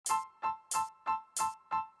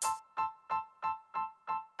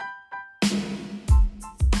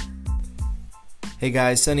Hey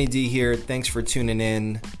guys, Sunny D here. Thanks for tuning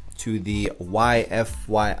in to the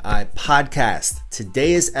YFYI podcast.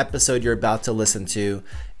 Today's episode you're about to listen to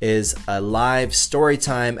is a live story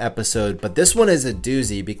time episode, but this one is a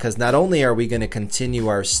doozy because not only are we going to continue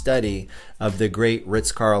our study of the great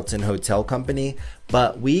Ritz-Carlton Hotel Company,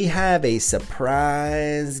 but we have a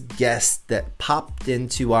surprise guest that popped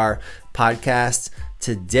into our podcast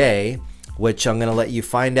today, which I'm going to let you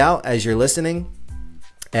find out as you're listening.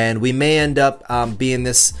 And we may end up being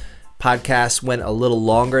this podcast went a little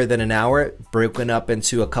longer than an hour, broken up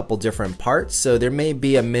into a couple different parts. So there may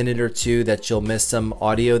be a minute or two that you'll miss some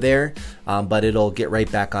audio there, but it'll get right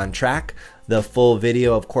back on track. The full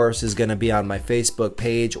video, of course, is going to be on my Facebook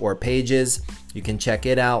page or pages. You can check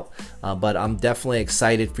it out, but I'm definitely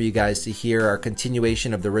excited for you guys to hear our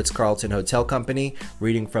continuation of the Ritz-Carlton Hotel Company,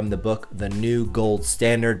 reading from the book The New Gold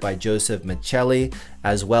Standard by Joseph Michelli,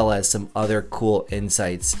 as well as some other cool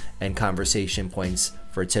insights and conversation points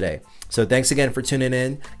for today. So thanks again for tuning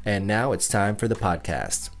in, and now it's time for the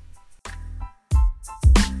podcast.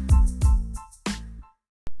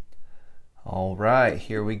 All right,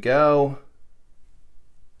 here we go.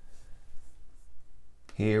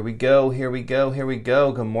 Here we go.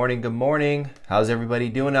 Good morning. How's everybody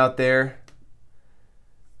doing out there?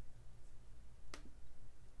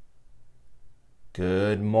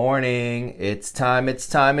 Good morning. It's time.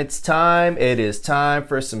 It is time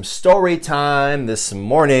for some story time this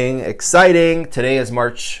morning. Exciting. Today is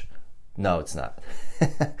March. No, it's not.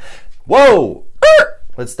 Whoa.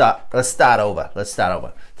 Let's start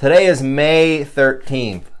over. Today is May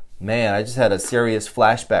 13th. Man, I just had a serious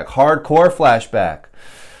flashback. Hardcore flashback.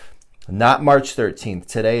 Not March 13th.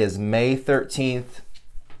 Today is May 13th.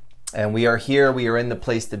 And we are here. We are in the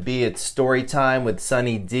place to be. It's story time with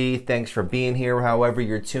Sunny D. Thanks for being here, however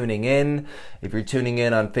you're tuning in. If you're tuning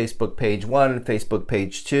in on Facebook page 1, Facebook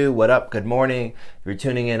page 2, what up? Good morning. If you're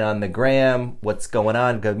tuning in on the gram, what's going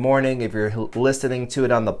on? Good morning. If you're listening to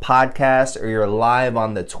it on the podcast, or you're live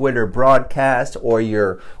on the Twitter broadcast, or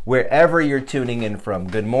you're wherever you're tuning in from,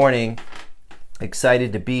 good morning.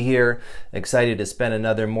 Excited to be here. Excited to spend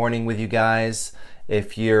another morning with you guys.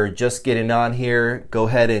 If you're just getting on here, go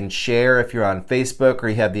ahead and share. If you're on Facebook or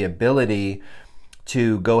you have the ability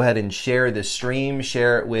to go ahead and share the stream,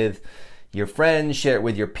 share it with your friends, share it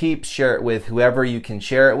with your peeps, share it with whoever you can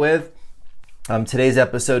share it with. Today's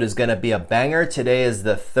episode is going to be a banger. Today is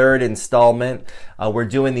the third installment. We're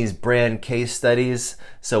doing these brand case studies.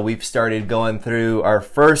 So we've started going through our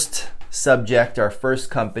first subject, our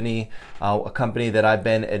first company, a company that I've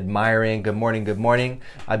been admiring. Good morning.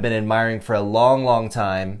 I've been admiring for a long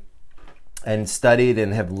time and studied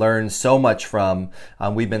and have learned so much from.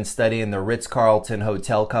 We've been studying the Ritz-Carlton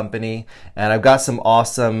Hotel Company, and I've got some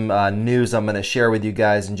awesome news I'm going to share with you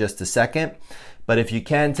guys in just a second. But if you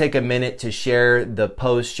can take a minute to share the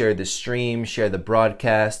post, share the stream, share the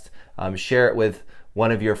broadcast, share it with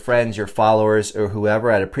one of your friends, your followers, or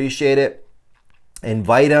whoever, I'd appreciate it.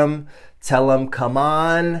 Invite them, tell them, come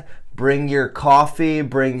on, bring your coffee,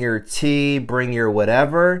 bring your tea, bring your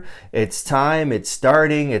whatever. It's time, it's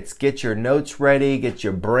starting, get your notes ready, get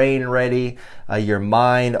your brain ready, your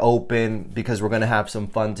mind open, because we're going to have some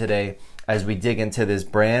fun today as we dig into this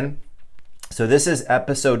brand. So this is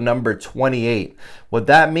episode number 28. What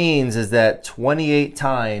that means is that 28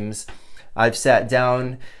 times I've sat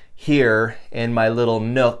down here in my little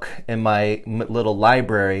nook, in my little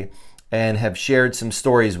library, and have shared some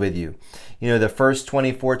stories with you. You know, the first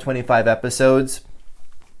 24, 25 episodes,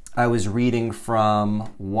 I was reading from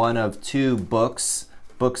one of two books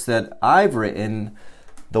that I've written,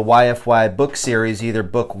 the YFY book series, either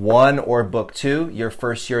book 1 or book 2, Your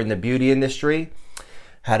First Year in the Beauty Industry,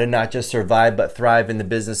 How to Not Just Survive But Thrive in the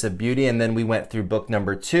Business of Beauty. And then we went through book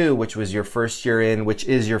number 2, which is your first year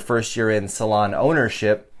in salon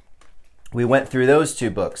ownership. We went through those two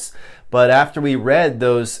books. But after we read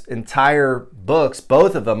those entire books,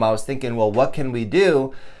 both of them, I was thinking, well, what can we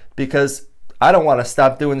do? Because I don't want to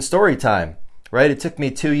stop doing story time, right? It took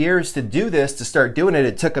me 2 years to do this, to start doing it.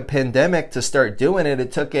 It took a pandemic to start doing it.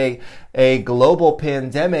 It took a global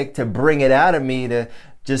pandemic to bring it out of me to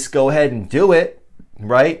just go ahead and do it,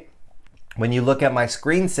 right? When you look at my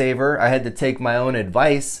screensaver, I had to take my own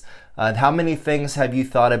advice. How many things have you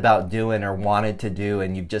thought about doing or wanted to do,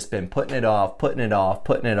 and you've just been putting it off? And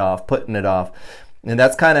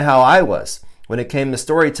that's kind of how I was when it came to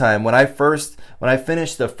story time. When I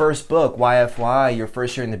finished the first book, YFY, Your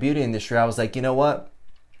First Year in the Beauty Industry, I was like, you know what?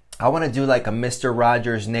 I want to do like a Mr.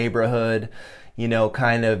 Rogers Neighborhood, you know,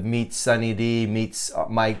 kind of meets Sunny D, meets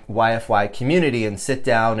my YFY community, and sit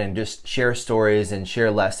down and just share stories and share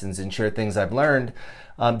lessons and share things I've learned,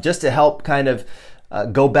 just to help kind of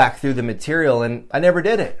go back through the material, and I never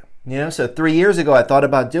did it. So 3 years ago, I thought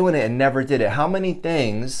about doing it and never did it. How many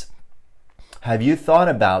things have you thought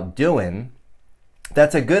about doing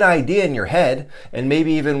that's a good idea in your head, and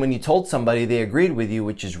maybe even when you told somebody, they agreed with you,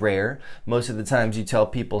 which is rare. Most of the times you tell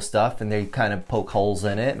people stuff and they kind of poke holes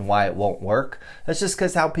in it and why it won't work. That's just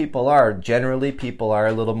because how people are. Generally, people are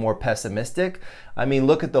a little more pessimistic. I mean,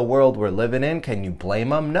 look at the world we're living in. Can you blame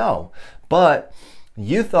them? No. But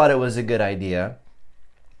you thought it was a good idea,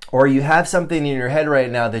 or you have something in your head right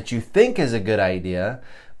now that you think is a good idea,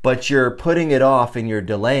 but you're putting it off and you're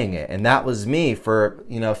delaying it. And that was me for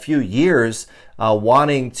a few years,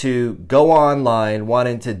 wanting to go online,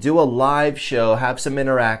 wanting to do a live show, have some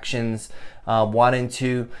interactions,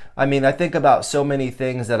 I think about so many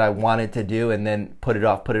things that I wanted to do and then put it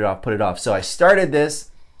off. So I started this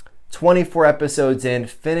 24 episodes in,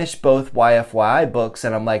 finished both YFYI books,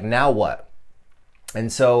 and I'm like, now what? And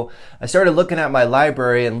so I started looking at my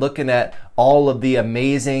library and looking at all of the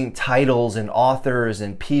amazing titles and authors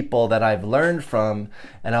and people that I've learned from.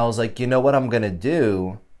 And I was like, you know what I'm going to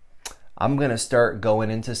do? I'm going to start going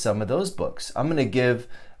into some of those books. I'm going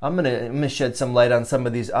to shed some light on some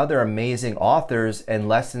of these other amazing authors and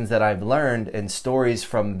lessons that I've learned and stories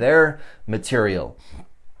from their material.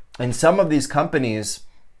 And some of these companies,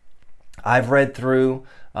 I've read through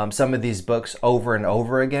some of these books over and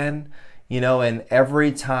over again. And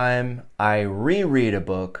every time I reread a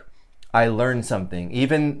book, I learn something.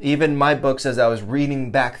 Even my books, as I was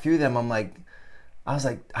reading back through them, I was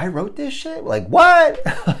like, I wrote this shit? Like, what?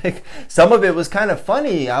 Like, some of it was kind of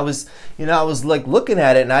funny. I was like looking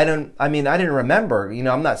at it and I didn't remember.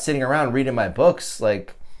 I'm not sitting around reading my books.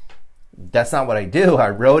 Like, that's not what I do. I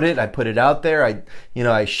wrote it, I put it out there,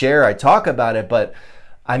 I share, I talk about it, but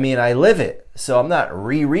I live it. So I'm not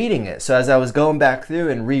rereading it. So as I was going back through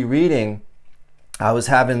and rereading, I was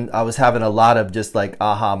having a lot of just like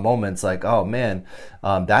aha moments, like, oh man,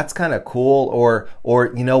 that's kind of cool,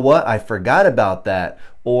 or you know what, I forgot about that,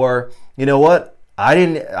 or you know what, I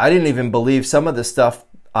didn't even believe some of the stuff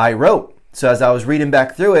I wrote. So as I was reading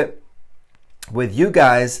back through it with you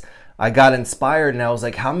guys, I got inspired, and I was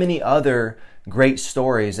like, how many other great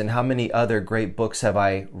stories and how many other great books have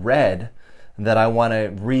I read that I want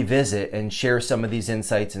to revisit and share some of these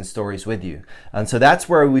insights and stories with you. And so that's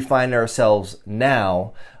where we find ourselves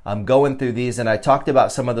now. I'm going through these, and I talked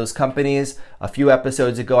about some of those companies a few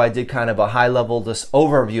episodes ago. I did kind of a high level just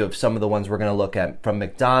overview of some of the ones we're going to look at, from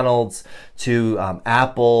McDonald's to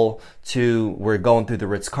Apple, to we're going through the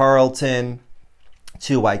Ritz-Carlton,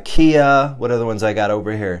 to IKEA. What other ones I got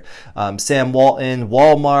over here? Sam Walton,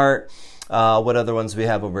 Walmart. What other ones we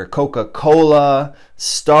have over here? Coca-Cola,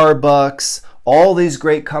 Starbucks, all these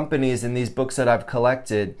great companies in these books that I've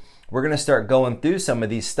collected. We're going to start going through some of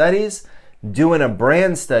these studies, doing a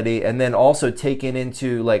brand study, and then also taking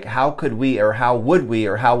into like, how could we, or how would we,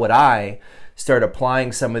 or how would I start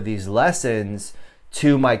applying some of these lessons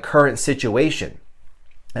to my current situation.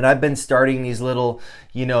 And I've been starting these little,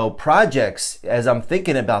 projects as I'm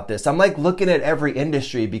thinking about this. I'm like looking at every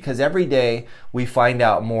industry, because every day we find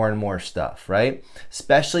out more and more stuff, right?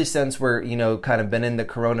 Especially since we're, kind of been in the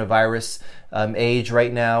coronavirus age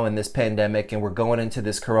right now in this pandemic, and we're going into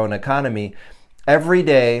this corona economy. Every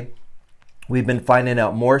day we've been finding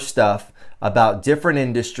out more stuff about different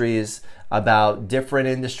industries that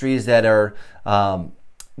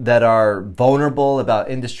are vulnerable, about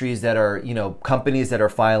industries that are, companies that are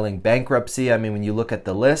filing bankruptcy. When you look at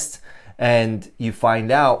the list and you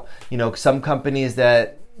find out, some companies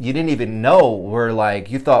that you didn't even know were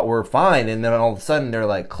like, you thought were fine, and then all of a sudden they're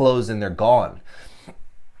like closed and they're gone.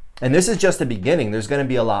 And this is just the beginning. There's going to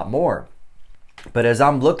be a lot more. But as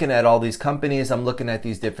I'm looking at all these companies, I'm looking at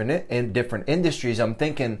these different industries, I'm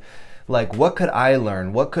thinking, like, what could I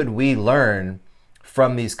learn? What could we learn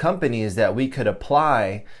from these companies that we could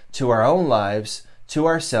apply to our own lives, to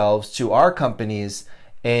ourselves, to our companies,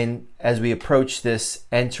 and as we approach this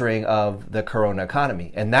entering of the corona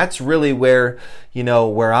economy? And that's really where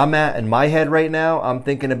I'm at in my head right now. I'm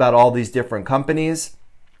thinking about all these different companies.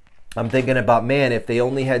 I'm thinking about, man, if they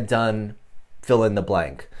only had done fill in the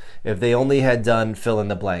blank. If they only had done fill in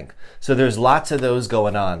the blank. So there's lots of those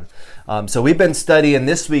going on. So we've been studying,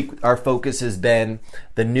 this week our focus has been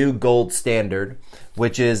The New Gold Standard,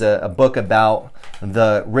 which is a book about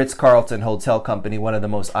the Ritz-Carlton Hotel Company, one of the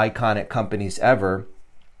most iconic companies ever.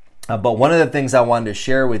 But one of the things I wanted to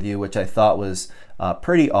share with you, which I thought was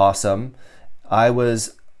pretty awesome, I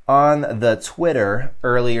was on the Twitter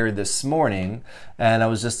earlier this morning, and I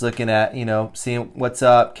was just looking at, seeing what's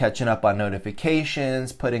up, catching up on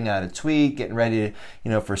notifications, putting out a tweet, getting ready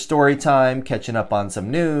to, for story time, catching up on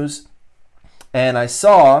some news. And I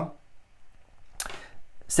saw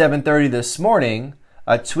 7:30 this morning,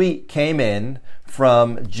 a tweet came in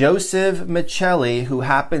from Joseph Michelli, who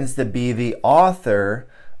happens to be the author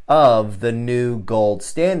of the New Gold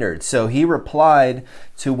Standard. So he replied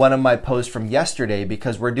to one of my posts from yesterday,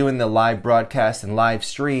 because we're doing the live broadcast and live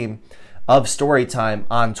stream of Storytime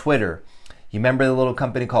on Twitter. You remember the little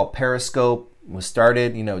company called Periscope was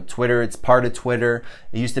started, Twitter, it's part of Twitter.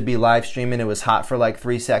 It used to be live streaming. It was hot for like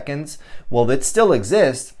 3 seconds. Well, it still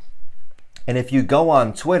exists. And if you go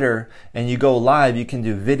on Twitter and you go live, you can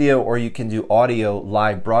do video or you can do audio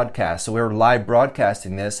live broadcast. So we were live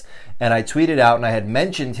broadcasting this, and I tweeted out, and I had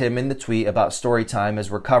mentioned him in the tweet about Storytime as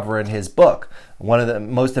we're covering his book, one of the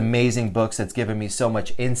most amazing books that's given me so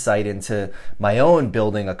much insight into my own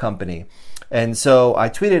building a company. And so I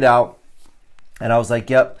tweeted out, and I was like,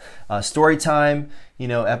 yep, Storytime,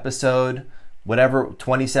 episode whatever,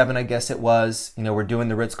 27, I guess it was, we're doing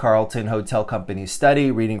the Ritz-Carlton Hotel Company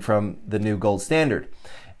study, reading from the New Gold Standard.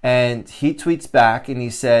 And he tweets back and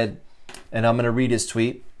he said, and I'm going to read his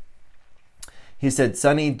tweet. He said,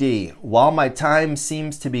 Sunny D, while my time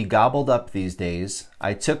seems to be gobbled up these days,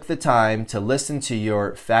 I took the time to listen to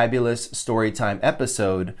your fabulous Storytime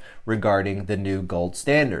episode regarding the New Gold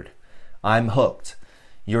Standard. I'm hooked.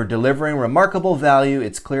 You're delivering remarkable value.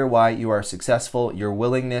 It's clear why you are successful. Your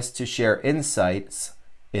willingness to share insights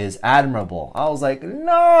is admirable. I was like,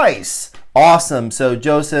 nice. Awesome. So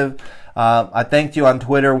Joseph, I thanked you on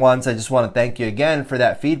Twitter once. I just want to thank you again for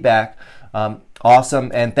that feedback.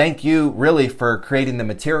 Awesome. And thank you really for creating the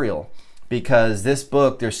material, because this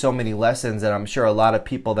book, there's so many lessons that I'm sure a lot of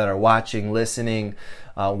people that are watching, listening,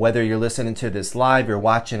 whether you're listening to this live, you're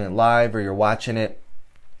watching it live, or you're watching it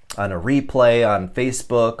on a replay on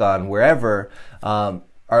Facebook, on wherever, a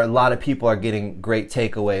lot of people are getting great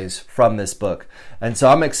takeaways from this book. And so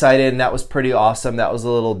I'm excited, and that was pretty awesome. That was a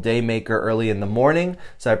little day maker early in the morning.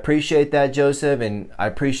 So I appreciate that, Joseph, and I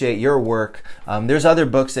appreciate your work. There's other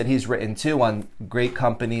books that he's written too on great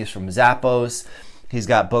companies, from Zappos. He's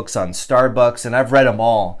got books on Starbucks, and I've read them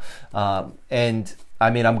all. And I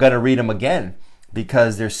mean, I'm going to read them again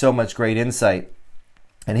because there's so much great insight.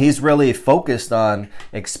 And he's really focused on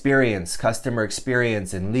experience, customer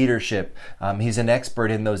experience, and leadership. He's an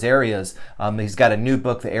expert in those areas. He's got a new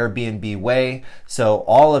book, The Airbnb Way. So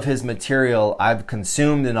all of his material I've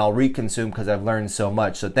consumed, and I'll reconsume because I've learned so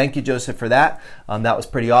much. So thank you, Joseph, for that. That was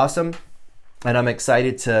pretty awesome. And I'm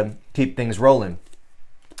excited to keep things rolling.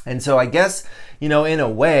 And so I guess, in a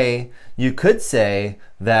way, you could say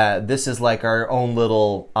that this is like our own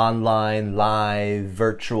little online, live,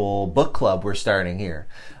 virtual book club we're starting here.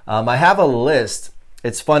 I have a list.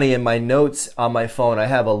 It's funny, in my notes on my phone, I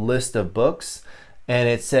have a list of books, and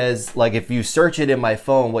it says, like, if you search it in my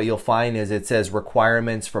phone, what you'll find is it says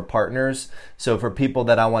requirements for partners. So for people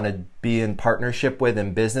that I want to be in partnership with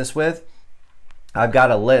and business with, I've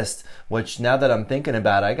got a list, which now that I'm thinking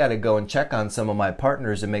about it, I got to go and check on some of my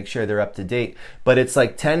partners and make sure they're up to date. But it's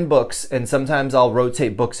like 10 books, and sometimes I'll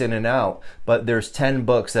rotate books in and out, but there's 10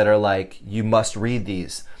 books that are like, you must read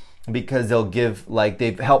these, because they'll give, like,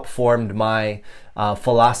 they've helped formed my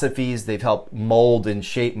philosophies. They've helped mold and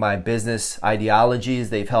shape my business ideologies.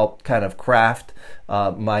 They've helped kind of craft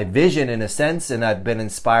my vision in a sense, and I've been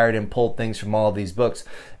inspired and pulled things from all of these books.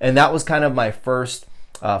 And that was kind of my first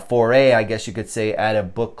foray, I guess you could say, at a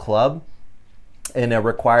book club, and it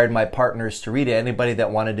required my partners to read it. Anybody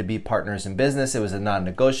that wanted to be partners in business, it was a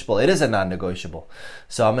non-negotiable. It is a non-negotiable.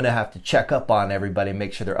 So I'm going to have to check up on everybody and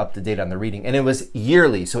make sure they're up to date on the reading. And it was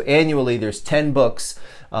yearly. So annually, there's 10 books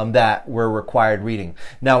that were required reading.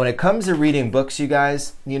 Now, when it comes to reading books, you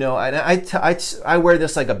guys, and I wear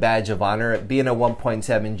this like a badge of honor. Being a 1.7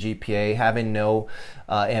 GPA, having no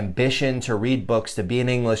ambition to read books, to be in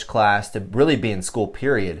English class, to really be in school,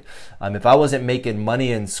 period. If I wasn't making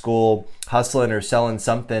money in school, hustling or selling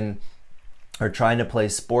something, or trying to play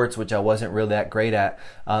sports, which I wasn't really that great at,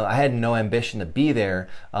 I had no ambition to be there.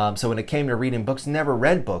 So when it came to reading books, never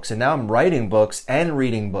read books. And now I'm writing books and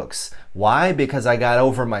reading books. Why? Because I got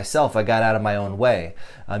over myself. I got out of my own way.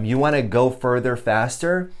 You want to go further,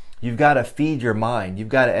 faster? You've got to feed your mind. You've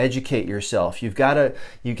got to educate yourself. You've got to,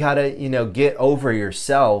 get over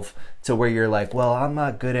yourself to where you're like, well, I'm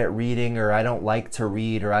not good at reading, or I don't like to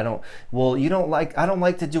read, or I don't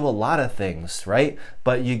like to do a lot of things, right?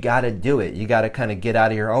 But you got to do it. You got to kind of get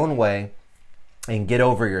out of your own way and get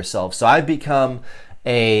over yourself. So I've become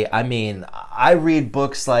I read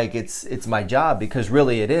books like it's my job, because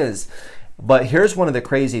really it is. But here's one of the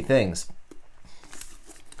crazy things.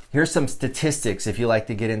 Here's some statistics if you like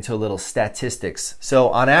to get into a little statistics. So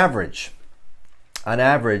on average, the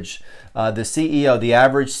average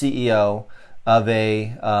CEO of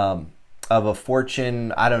of a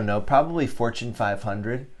Fortune, I don't know, probably Fortune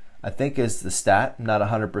 500, I think is the stat. I'm not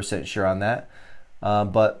 100% sure on that.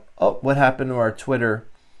 But, what happened to our Twitter?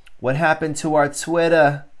 What happened to our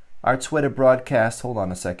Twitter? Our Twitter broadcast. Hold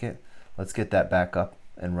on a second. Let's get that back up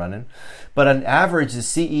and running. But on average, the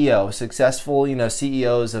CEO, successful,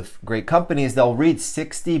 CEOs of great companies, they'll read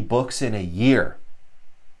 60 books in a year.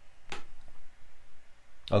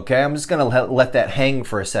 Okay, I'm just going to let that hang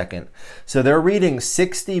for a second. So they're reading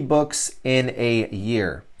 60 books in a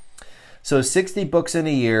year. So 60 books in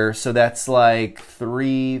a year, so that's like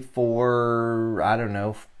 3, 4, I don't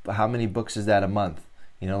know, how many books is that a month?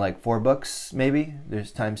 Like 4 books maybe?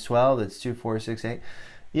 There's times 12, that's 2, 4, 6, 8.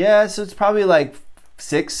 Yeah, so it's probably like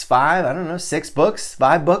 6, 5, I don't know, 6 books,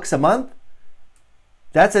 5 books a month.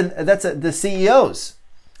 That's the CEOs.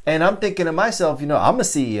 And I'm thinking to myself, I'm a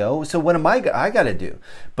CEO, so what am I got to do?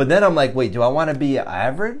 But then I'm like, wait, do I want to be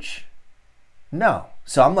average? No.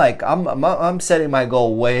 So I'm like, I'm setting my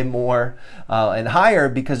goal way more and higher,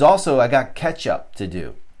 because also I got catch up to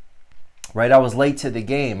do. Right? I was late to the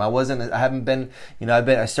game. I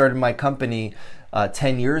started my company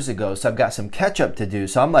 10 years ago, so I've got some catch up to do.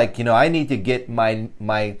 So I'm like, I need to get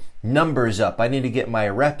my numbers up. I need to get my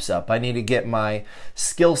reps up. I need to get my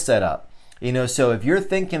skill set up. So if you're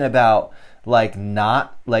thinking about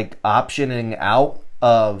not optioning out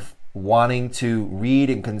of wanting to read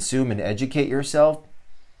and consume and educate yourself,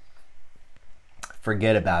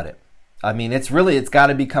 forget about it. I mean, it's got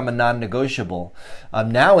to become a non-negotiable.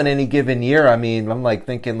 Now in any given year, I'm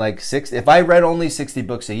thinking 6. If I read only 60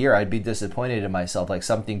 books a year, I'd be disappointed in myself. Like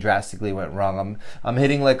something drastically went wrong. I'm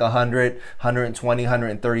hitting 100, 120,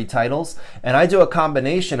 130 titles, and I do a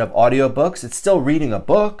combination of audiobooks. It's still reading a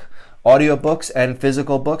book. Audiobooks and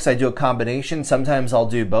physical books. I do a combination. Sometimes I'll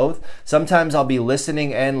do both. Sometimes I'll be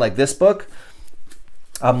listening and like this book,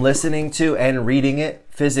 I'm listening to and reading it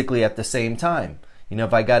physically at the same time.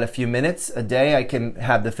 If I got a few minutes a day, I can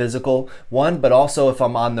have the physical one, but also if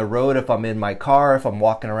I'm on the road, if I'm in my car, if I'm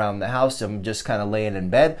walking around the house, I'm just kind of laying in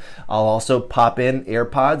bed, I'll also pop in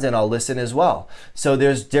AirPods and I'll listen as well. So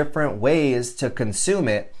there's different ways to consume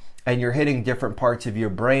it, and you're hitting different parts of your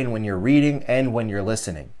brain when you're reading and when you're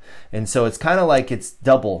listening. And so it's kind of like it's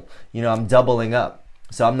double, I'm doubling up.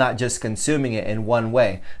 So I'm not just consuming it in one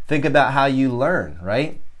way. Think about how you learn,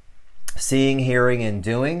 right? Seeing, hearing, and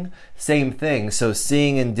doing, same thing. So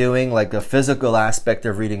seeing and doing, like the physical aspect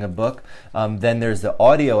of reading a book. Then there's the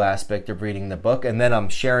audio aspect of reading the book. And then I'm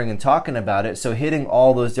sharing and talking about it. So hitting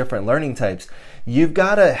all those different learning types. You've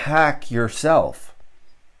got to hack yourself,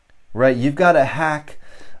 right? You've got to hack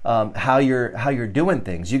how you're doing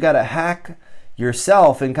things. You got to hack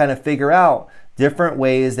yourself and kind of figure out different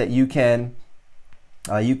ways that you can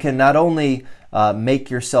not only make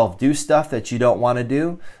yourself do stuff that you don't want to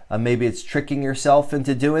do. Maybe it's tricking yourself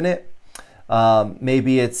into doing it.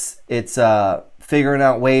 Maybe it's figuring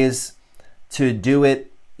out ways to do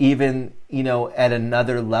it even at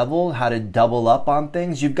another level. How to double up on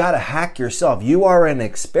things. You've got to hack yourself. You are an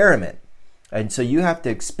experiment. And so you have to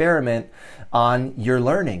experiment on your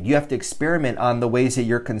learning. You have to experiment on the ways that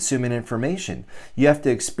you're consuming information. You have to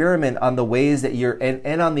experiment on the ways that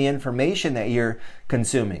and on the information that you're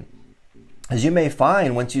consuming. As you may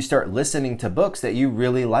find once you start listening to books that you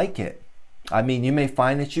really like it. You may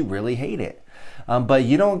find that you really hate it. But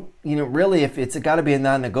you don't, really, if it's got to be a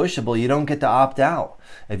non-negotiable, you don't get to opt out.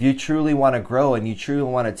 If you truly want to grow and you truly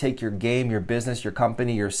want to take your game, your business, your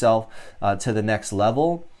company, yourself to the next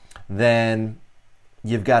level, then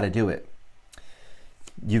you've got to do it.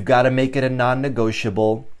 You've got to make it a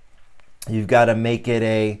non-negotiable. You've got to make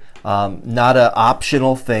it not an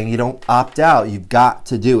optional thing. You don't opt out. You've got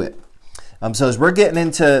to do it. So as we're getting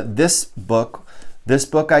into this book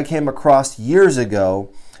I came across years ago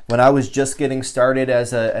when I was just getting started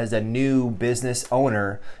as a new business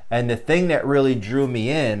owner. And the thing that really drew me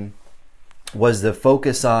in was the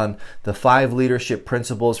focus on the 5 leadership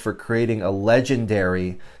principles for creating a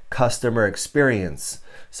legendary customer experience.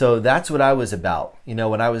 So that's what I was about,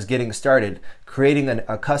 when I was getting started, creating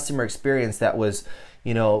a customer experience that was,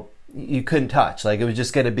 you couldn't touch. Like it was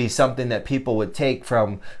just going to be something that people would take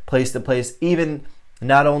from place to place, even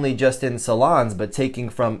not only just in salons, but taking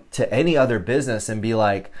to any other business and be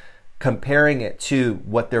like comparing it to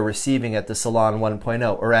what they're receiving at the Salon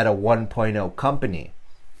 1.0 or at a 1.0 company.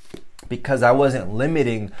 Because I wasn't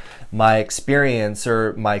limiting my experience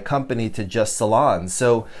or my company to just salons.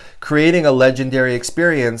 So creating a legendary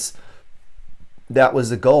experience, that was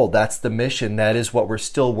the goal. That's the mission. That is what we're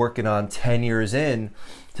still working on 10 years in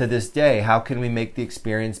to this day. How can we make the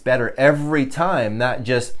experience better every time? Not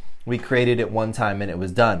just we created it one time and it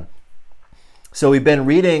was done. So we've been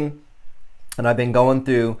reading And I've been going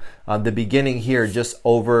through the beginning here, just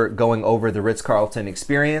going over the Ritz-Carlton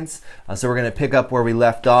experience. So we're going to pick up where we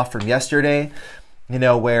left off from yesterday,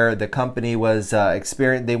 where the company was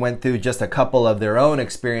they went through just a couple of their own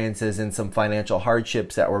experiences and some financial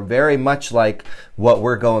hardships that were very much like what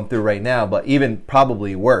we're going through right now, but even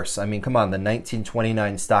probably worse. I mean, come on, the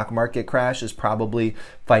 1929 stock market crash is probably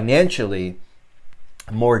financially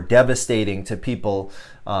more devastating to people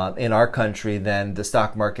in our country than the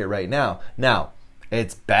stock market right now. Now,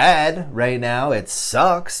 it's bad right now. It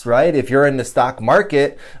sucks, right? If you're in the stock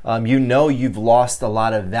market, you've lost a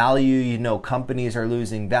lot of value. Companies are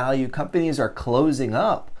losing value. Companies are closing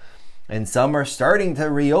up. And some are starting to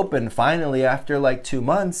reopen finally after like 2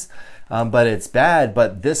 months. But it's bad.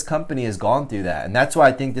 But this company has gone through that. And that's why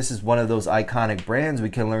I think this is one of those iconic brands we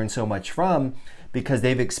can learn so much from, because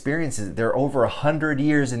they've experienced it. They're over 100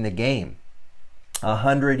 years in the game.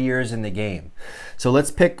 100 years in the game. So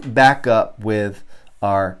let's pick back up with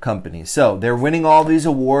our company. So they're winning all these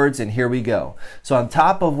awards, and here we go. So on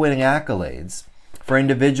top of winning accolades for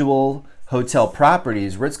individual hotel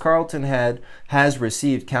properties, Ritz-Carlton has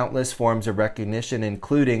received countless forms of recognition,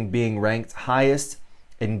 including being ranked highest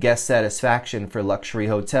in guest satisfaction for luxury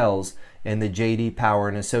hotels in the J.D. Power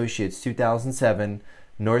and Associates 2007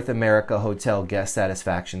 North America Hotel Guest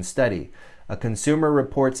Satisfaction Study, a Consumer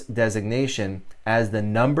Reports designation as the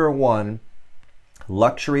 #1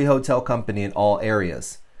 luxury hotel company in all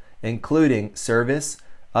areas, including service,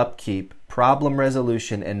 upkeep, problem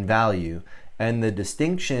resolution, and value, and the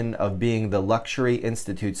distinction of being the Luxury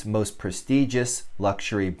Institute's most prestigious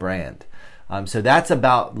luxury brand. So that's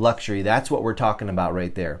about luxury. That's what we're talking about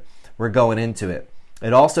right there. We're going into it.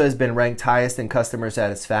 It also has been ranked highest in customer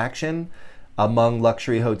satisfaction among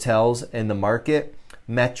luxury hotels in the market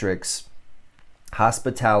metrics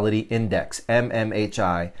Hospitality Index,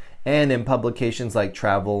 MMHI, and in publications like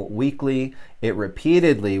Travel Weekly. It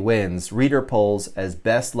repeatedly wins reader polls as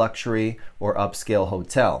best luxury or upscale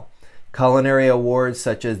hotel. Culinary awards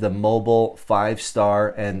such as the Mobile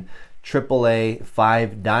 5-star and AAA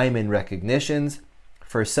 5-diamond recognitions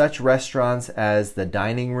for such restaurants as the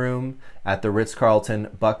Dining Room at the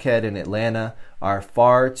Ritz-Carlton Buckhead in Atlanta are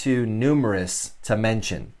far too numerous to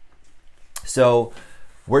mention. So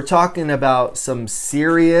we're talking about some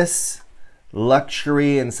serious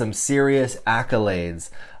luxury and some serious accolades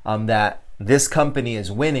that this company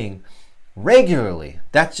is winning regularly.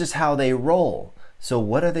 That's just how they roll. So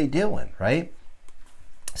what are they doing, right?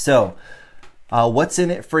 So what's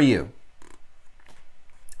in it for you?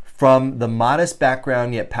 From the modest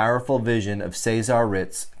background yet powerful vision of Cesar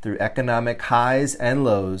Ritz through economic highs and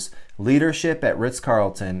lows, leadership at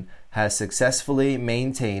Ritz-Carlton has successfully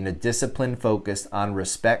maintained a discipline focused on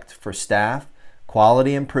respect for staff,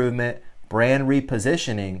 quality improvement, brand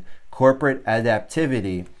repositioning, corporate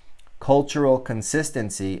adaptivity, cultural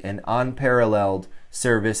consistency, and unparalleled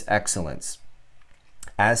service excellence.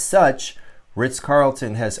 As such,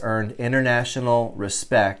 Ritz-Carlton has earned international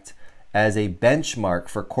respect as a benchmark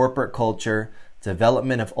for corporate culture,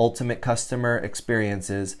 development of ultimate customer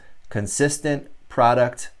experiences, consistent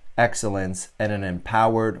product excellence, and an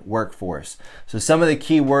empowered workforce. So some of the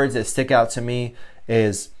key words that stick out to me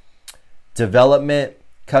is development,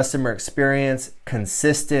 customer experience,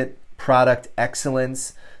 consistent product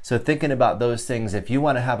excellence. So thinking about those things, if you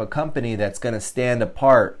want to have a company that's going to stand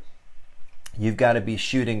apart, you've got to be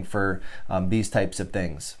shooting for these types of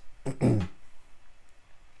things.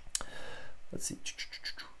 Let's see.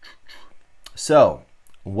 So,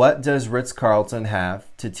 what does Ritz-Carlton have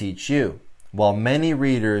to teach you? While many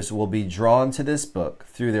readers will be drawn to this book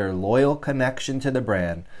through their loyal connection to the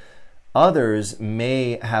brand, others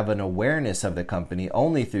may have an awareness of the company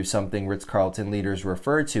only through something Ritz-Carlton leaders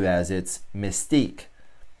refer to as its mystique.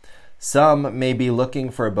 Some may be looking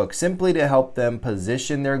for a book simply to help them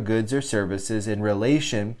position their goods or services in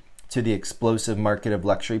relation to the explosive market of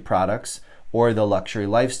luxury products or the luxury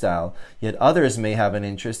lifestyle, yet others may have an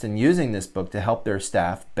interest in using this book to help their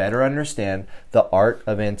staff better understand the art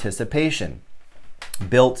of anticipation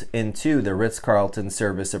built into the Ritz-Carlton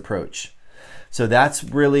service approach. So that's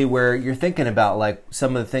really where you're thinking about like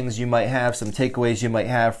some of the things you might have, some takeaways you might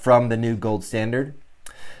have from the new gold standard.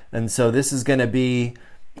 And so this is going to be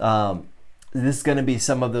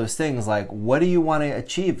some of those things like, what do you want to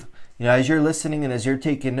achieve? As you're listening and as you're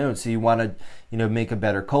taking notes, do you want to, make a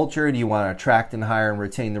better culture? Do you want to attract and hire and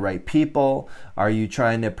retain the right people? Are you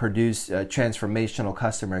trying to produce a transformational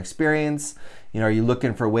customer experience? Are you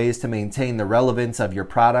looking for ways to maintain the relevance of your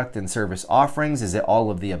product and service offerings? Is it all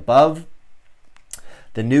of the above?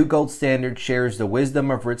 The new gold standard shares the wisdom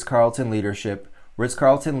of Ritz-Carlton leadership.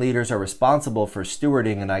 Ritz-Carlton leaders are responsible for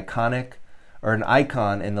stewarding or an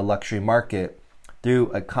icon in the luxury market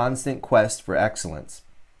through a constant quest for excellence.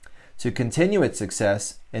 To continue its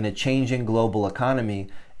success in a changing global economy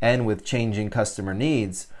and with changing customer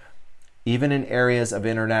needs, even in areas of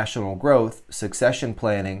international growth, succession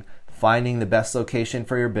planning, finding the best location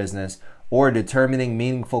for your business, or determining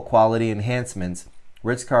meaningful quality enhancements,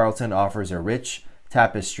 Ritz-Carlton offers a rich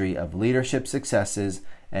tapestry of leadership successes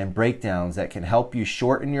and breakdowns that can help you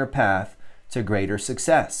shorten your path to greater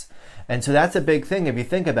success. And so that's a big thing if you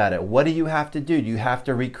think about it. What do you have to do? Do you have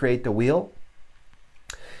to recreate the wheel?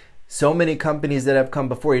 So many companies that have come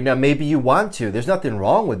before you. Now, maybe you want to. There's nothing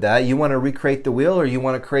wrong with that. You want to recreate the wheel, or you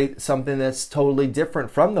want to create something that's totally different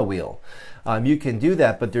from the wheel. You can do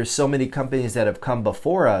that, but there's so many companies that have come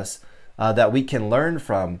before us that we can learn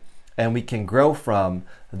from, and we can grow from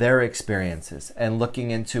their experiences and looking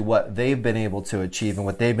into what they've been able to achieve and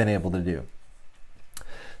what they've been able to do.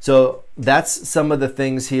 So that's some of the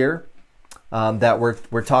things here that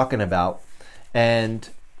we're talking about. And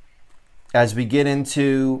as we get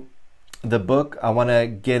into the book, I want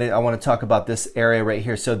to talk about this area right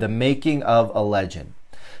here. So the making of a legend.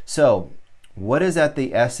 So what is at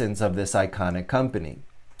the essence of this iconic company?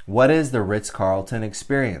 What is the Ritz-Carlton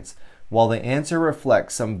experience? While the answer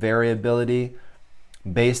reflects some variability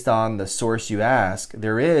based on the source you ask,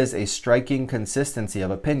 there is a striking consistency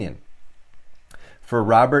of opinion. For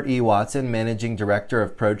Robert E. Watson, Managing Director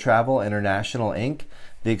of Pro Travel International, Inc.,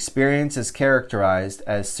 the experience is characterized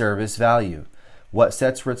as service value. What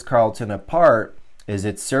sets Ritz-Carlton apart is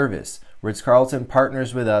its service. Ritz-Carlton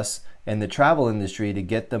partners with us in the travel industry to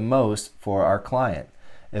get the most for our client.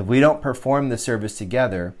 If we don't perform the service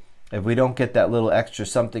together, if we don't get that little extra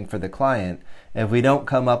something for the client, if we don't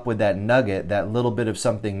come up with that nugget, that little bit of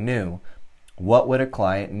something new, what would a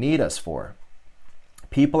client need us for?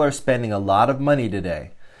 People are spending a lot of money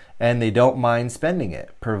today, and they don't mind spending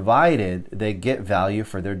it, provided they get value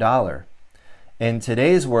for their dollar. In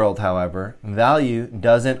today's world, however, value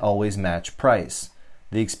doesn't always match price.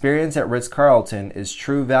 The experience at Ritz-Carlton is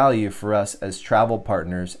true value for us as travel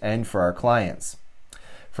partners and for our clients.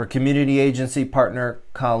 For community agency partner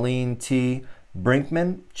Colleen T.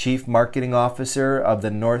 Brinkman, Chief Marketing Officer of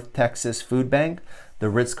the North Texas Food Bank, the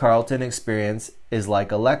Ritz-Carlton experience is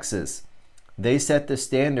like a Lexus. They set the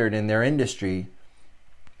standard in their industry,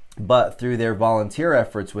 but through their volunteer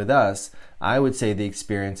efforts with us, I would say the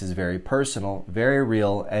experience is very personal, very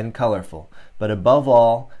real, and colorful, but above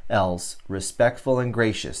all else, respectful and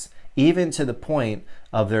gracious, even to the point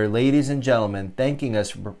of their ladies and gentlemen thanking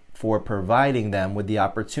us for providing them with the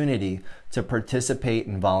opportunity to participate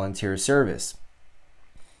in volunteer service.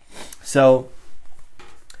 So,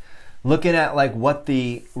 looking at like what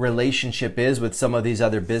the relationship is with some of these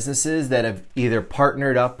other businesses that have either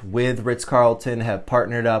partnered up with Ritz-Carlton, have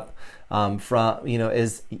partnered up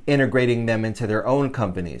is integrating them into their own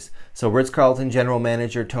companies. So Ritz-Carlton General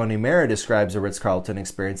Manager Tony Mera describes the Ritz-Carlton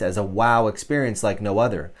experience as a wow experience like no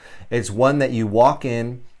other. It's one that you walk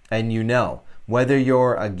in and you know, whether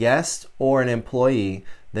you're a guest or an employee,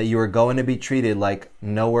 that you are going to be treated like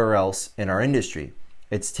nowhere else in our industry.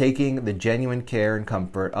 It's taking the genuine care and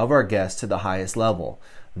comfort of our guests to the highest level.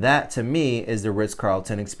 That, to me, is the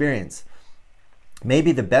Ritz-Carlton experience.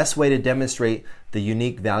 Maybe the best way to demonstrate the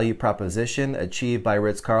unique value proposition achieved by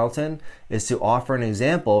Ritz-Carlton is to offer an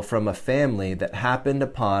example from a family that happened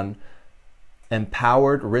upon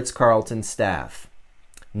empowered Ritz-Carlton staff.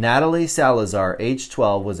 Natalie Salazar, age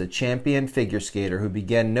 12, was a champion figure skater who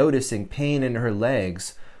began noticing pain in her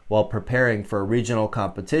legs while preparing for a regional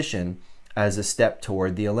competition as a step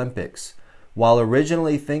toward the Olympics. While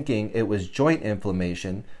originally thinking it was joint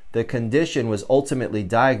inflammation, the condition was ultimately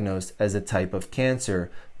diagnosed as a type of cancer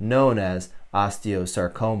known as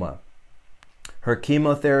osteosarcoma. Her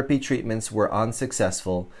chemotherapy treatments were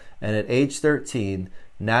unsuccessful, and at age 13,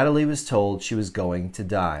 Natalie was told she was going to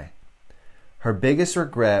die. Her biggest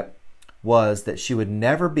regret was that she would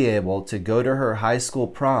never be able to go to her high school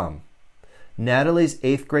prom. Natalie's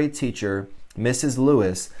 8th grade teacher, Mrs.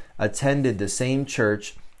 Lewis, attended the same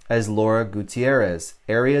church as Laura Gutierrez,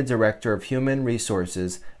 Area Director of Human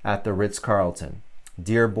Resources at the Ritz-Carlton,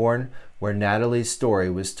 Dearborn, where Natalie's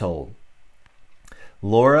story was told.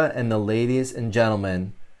 Laura and the ladies and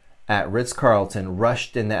gentlemen at Ritz-Carlton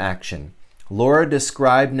rushed into action. Laura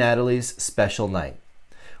described Natalie's special night.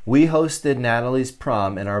 We hosted Natalie's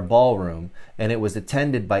prom in our ballroom, and it was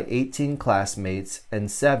attended by 18 classmates and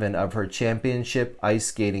 7 of her championship ice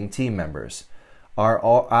skating team members. Our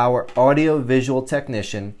audio-visual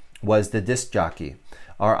technician was the disc jockey.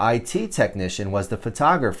 Our IT technician was the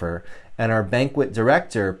photographer, and our banquet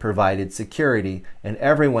director provided security, and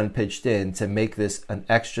everyone pitched in to make this an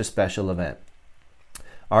extra special event.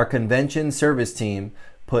 Our convention service team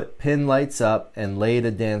put pin lights up and laid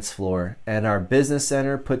a dance floor, and our business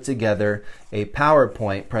center put together a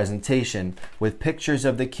PowerPoint presentation with pictures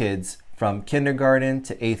of the kids from kindergarten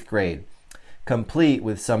to 8th grade, complete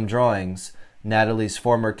with some drawings Natalie's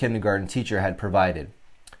former kindergarten teacher had provided.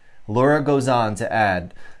 Laura goes on to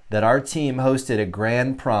add that our team hosted a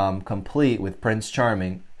grand prom complete with Prince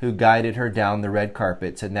Charming, who guided her down the red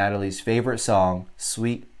carpet to Natalie's favorite song,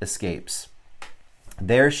 Sweet Escapes.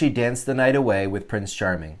 There she danced the night away with Prince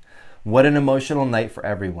Charming. What an emotional night for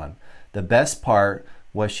everyone. The best part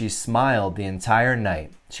was she smiled the entire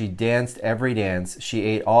night. She danced every dance. She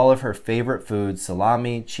ate all of her favorite foods,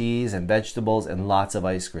 salami, cheese, and vegetables, and lots of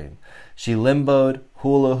ice cream. She limboed,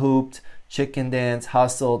 hula hooped, chicken danced,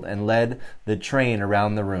 hustled, and led the train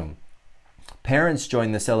around the room. Parents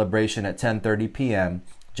joined the celebration at 10:30 p.m.,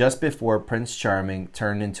 just before Prince Charming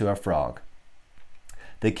turned into a frog.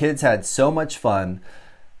 The kids had so much fun,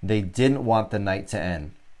 they didn't want the night to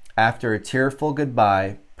end. After a tearful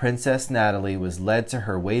goodbye, Princess Natalie was led to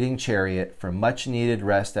her waiting chariot for much-needed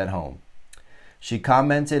rest at home. She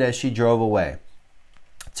commented as she drove away,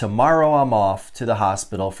 "Tomorrow I'm off to the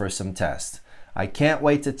hospital for some tests. I can't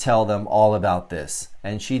wait to tell them all about this."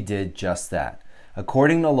 And she did just that.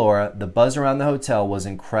 According to Laura, the buzz around the hotel was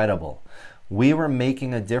incredible. We were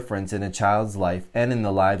making a difference in a child's life and in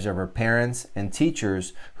the lives of her parents and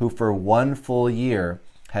teachers who for one full year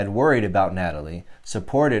had worried about Natalie,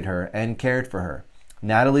 supported her, and cared for her.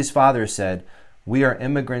 Natalie's father said, "We are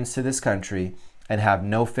immigrants to this country and have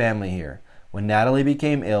no family here. When Natalie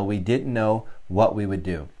became ill, we didn't know what we would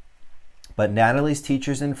do. But Natalie's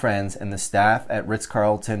teachers and friends and the staff at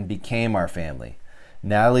Ritz-Carlton became our family."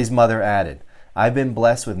 Natalie's mother added, "I've been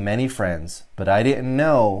blessed with many friends, but I didn't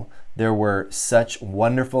know there were such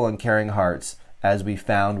wonderful and caring hearts as we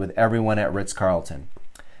found with everyone at Ritz-Carlton."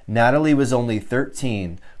 Natalie was only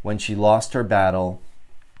 13 when she lost her battle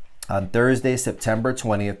on Thursday, September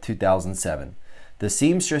 20th, 2007. The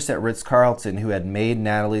seamstress at Ritz-Carlton who had made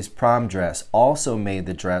Natalie's prom dress also made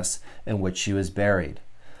the dress in which she was buried.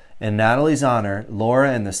 In Natalie's honor,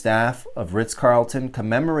 Laura and the staff of Ritz-Carlton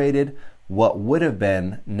commemorated what would have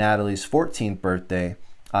been Natalie's 14th birthday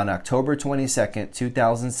on October 22nd,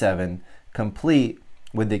 2007, complete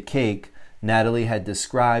with the cake Natalie had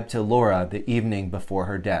described to Laura the evening before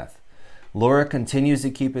her death. Laura continues to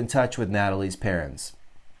keep in touch with Natalie's parents.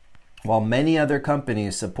 While many other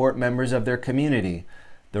companies support members of their community,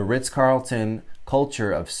 the Ritz-Carlton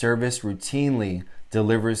culture of service routinely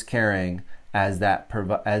delivers caring as that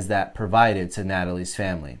provided to Natalie's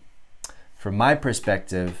family. From my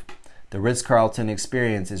perspective, the Ritz-Carlton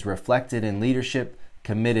experience is reflected in leadership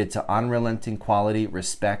committed to unrelenting quality,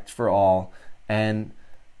 respect for all, and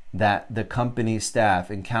that the company staff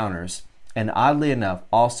encounters, and oddly enough,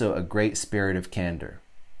 also a great spirit of candor.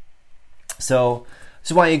 So,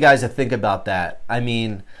 just want you guys to think about that. I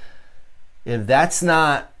mean, if that's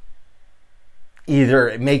not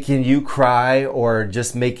either making you cry or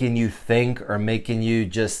just making you think or making you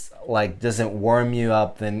just like doesn't warm you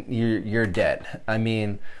up, then you're dead. I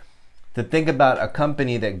mean, to think about a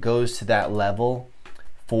company that goes to that level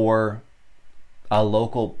for a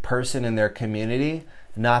local person in their community,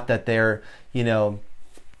 not that their,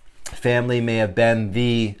 family may have been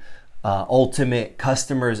the ultimate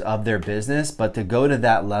customers of their business, but to go to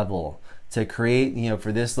that level, to create,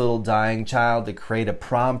 for this little dying child, to create a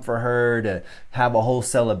prom for her, to have a whole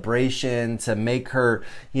celebration, to make her,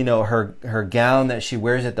 her gown that she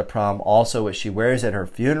wears at the prom also what she wears at her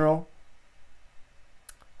funeral.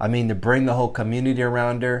 I mean, to bring the whole community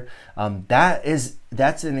around her,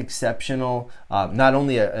 that's an exceptional, not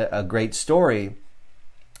only a great story,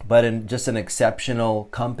 but just an exceptional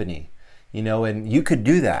company, and you could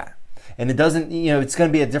do that. And it doesn't, it's going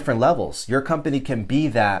to be at different levels. Your company can be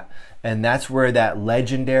that, and that's where that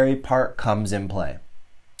legendary part comes in play.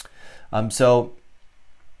 And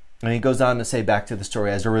he goes on to say, back to the story,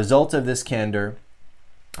 as a result of this candor,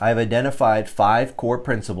 I've identified 5 core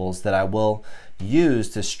principles that I will use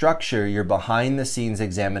to structure your behind-the-scenes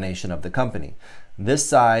examination of the company.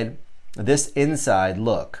 This inside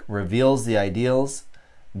look reveals the ideals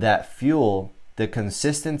that fuel the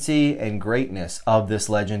consistency and greatness of this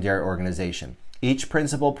legendary organization. Each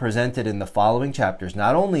principle presented in the following chapters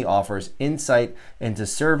not only offers insight into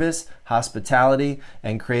service, hospitality,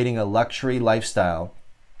 and creating a luxury lifestyle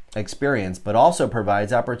experience, but also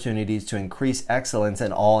provides opportunities to increase excellence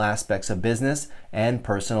in all aspects of business and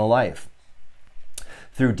personal life.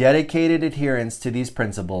 Through dedicated adherence to these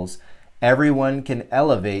principles, everyone can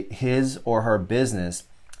elevate his or her business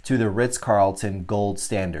to the Ritz-Carlton Gold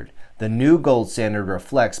Standard. The new Gold Standard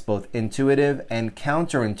reflects both intuitive and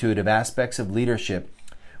counterintuitive aspects of leadership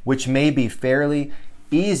which may be fairly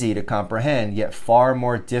easy to comprehend, yet far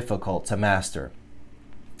more difficult to master.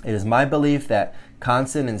 It is my belief that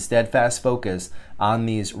constant and steadfast focus on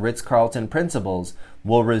these Ritz-Carlton principles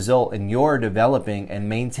will result in your developing and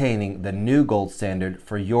maintaining the new gold standard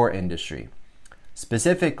for your industry.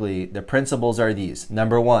 Specifically, the principles are these.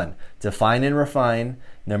 Number 1, define and refine.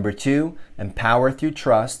 Number 2, empower through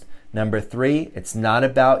trust. Number 3, it's not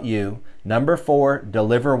about you. Number 4,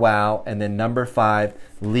 deliver wow. And then number 5,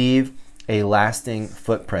 leave a lasting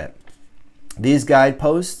footprint. These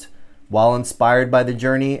guideposts, while inspired by the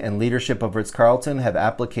journey and leadership of Ritz-Carlton, have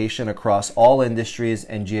application across all industries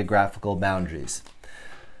and geographical boundaries.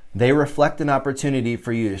 They reflect an opportunity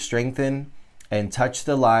for you to strengthen and touch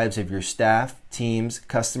the lives of your staff, teams,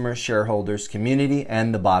 customers, shareholders, community,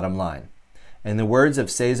 and the bottom line. In the words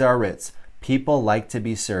of Cesar Ritz, people like to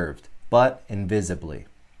be served, but invisibly.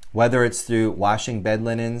 Whether it's through washing bed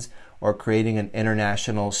linens or creating an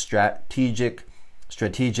international strategic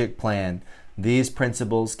plan, these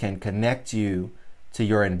principles can connect you to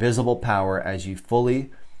your invisible power as you fully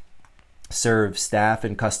serve staff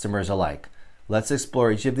and customers alike. Let's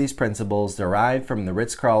explore each of these principles derived from the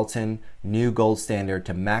Ritz-Carlton New Gold Standard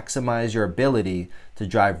to maximize your ability to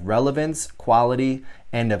drive relevance, quality,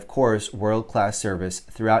 and of course, world-class service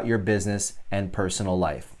throughout your business and personal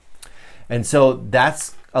life. And so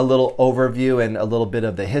that's a little overview and a little bit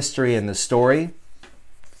of the history and the story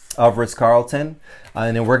of Ritz-Carlton.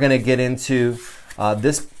 And then we're going to get into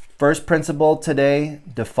this first principle today,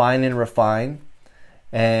 define and refine.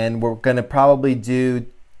 And we're going to probably do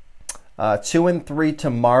 2 and 3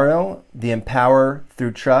 tomorrow, the empower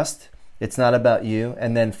through trust. It's not about you.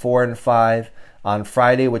 And then 4 and 5 on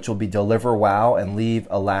Friday, which will be deliver wow and leave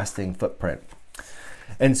a lasting footprint.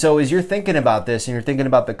 And so as you're thinking about this and you're thinking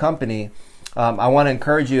about the company, I want to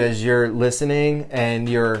encourage you as you're listening and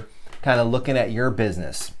you're kind of looking at your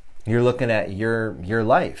business, you're looking at your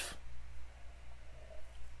life.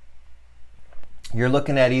 You're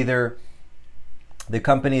looking at either the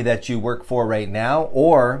company that you work for right now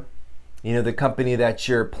or the company that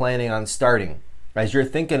you're planning on starting. As you're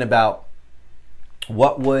thinking about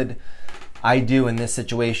what would I do in this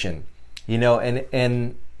situation,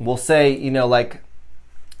 and we'll say, like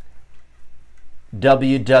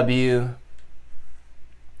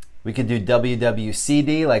we could do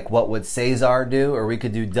WWCD, like what would Cesar do, or we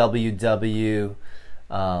could do WWRD,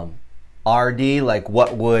 like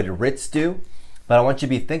what would Ritz do. But I want you to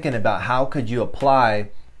be thinking about how could you apply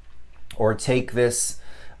or take this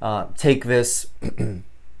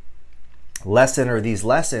lesson or these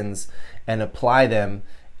lessons and apply them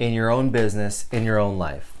in your own business, in your own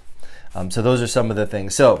life. So those are some of the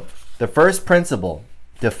things. So the first principle,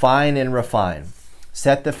 define and refine.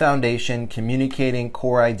 Set the foundation, communicating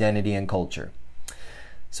core identity and culture.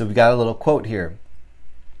 So we got a little quote here.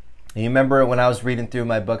 And you remember when I was reading through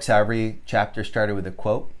my books, how every chapter started with a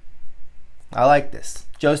quote? I like this.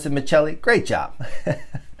 Joseph Michelli, great job.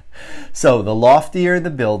 So the loftier the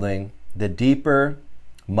building, the deeper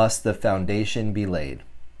must the foundation be laid.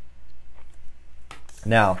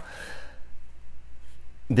 Now,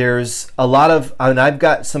 there's a lot of, and I've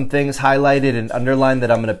got some things highlighted and underlined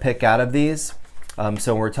that I'm going to pick out of these.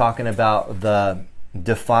 So we're talking about the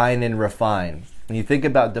define and refine. When you think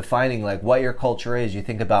about defining like what your culture is, you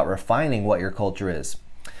think about refining what your culture is.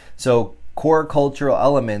 So core cultural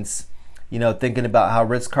elements, thinking about how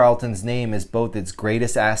Ritz-Carlton's name is both its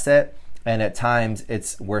greatest asset and at times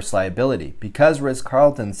its worst liability. Because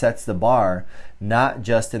Ritz-Carlton sets the bar, not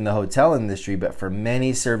just in the hotel industry, but for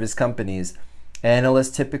many service companies,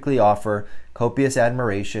 analysts typically offer copious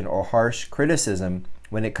admiration or harsh criticism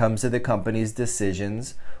when it comes to the company's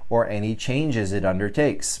decisions or any changes it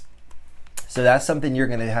undertakes. So that's something you're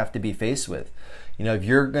going to have to be faced with. If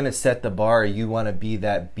you're going to set the bar, you want to be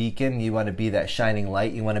that beacon, you want to be that shining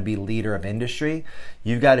light, you want to be leader of industry,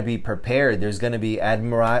 you've got to be prepared. There's going to be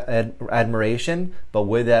admiration, but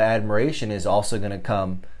with that admiration is also going to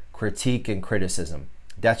come critique and criticism.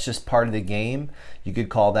 That's just part of the game. You could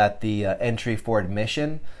call that the entry for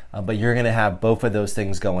admission, but you're going to have both of those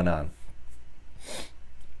things going on.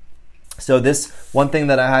 So this one thing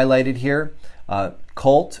that I highlighted here,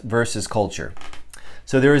 cult versus culture.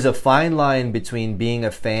 So there is a fine line between being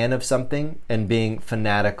a fan of something and being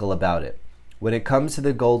fanatical about it. When it comes to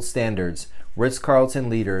the gold standards, Ritz-Carlton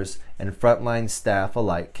leaders and frontline staff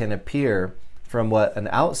alike can appear from what an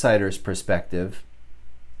outsider's perspective.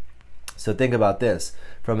 So think about this,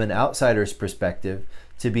 from an outsider's perspective,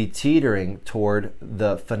 to be teetering toward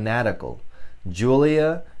the fanatical.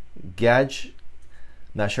 Julia Gaj,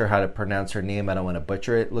 not sure how to pronounce her name, I don't want to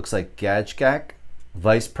butcher it. Looks like Gajgak,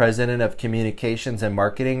 Vice President of Communications and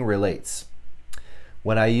Marketing, relates.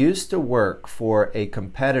 When I used to work for a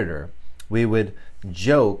competitor, we would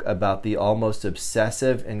joke about the almost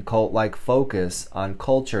obsessive and cult-like focus on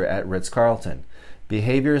culture at Ritz-Carlton.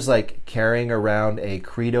 Behaviors like carrying around a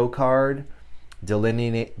credo card,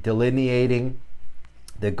 delineating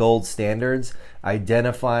the gold standards,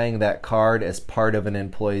 identifying that card as part of an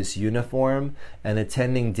employee's uniform, and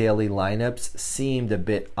attending daily lineups seemed a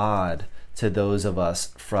bit odd to those of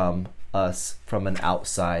us from an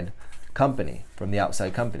outside company, from the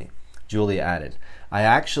outside company. Julia added, I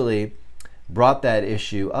actually brought that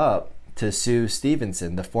issue up to Sue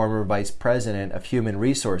Stevenson, the former Vice President of Human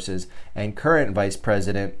Resources and current Vice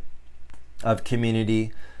President of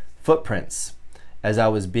Community Footprints, as I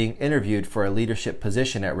was being interviewed for a leadership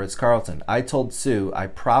position at Ritz-Carlton. I told Sue I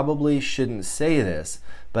probably shouldn't say this,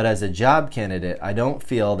 but as a job candidate, I don't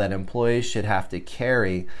feel that employees should have to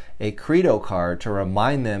carry a credo card to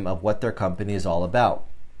remind them of what their company is all about.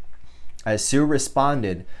 As Sue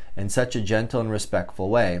responded in such a gentle and respectful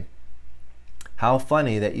way, how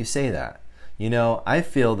funny that you say that. You know, I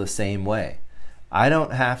feel the same way. I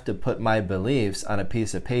don't have to put my beliefs on a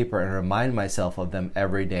piece of paper and remind myself of them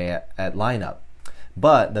every day at lineup.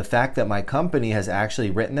 But the fact that my company has actually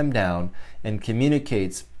written them down and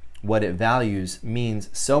communicates what it values means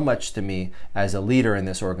so much to me as a leader in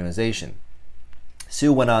this organization.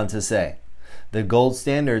 Sue went on to say, the gold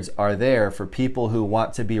standards are there for people who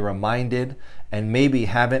want to be reminded and maybe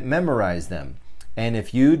haven't memorized them. And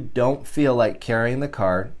if you don't feel like carrying the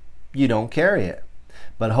card, you don't carry it.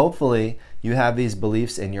 But hopefully you have these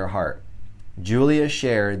beliefs in your heart. Julia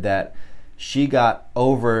shared that she got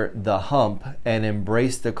over the hump and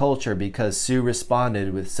embraced the culture because Sue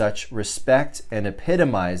responded with such respect and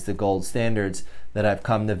epitomized the gold standards that I've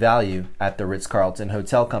come to value at the Ritz-Carlton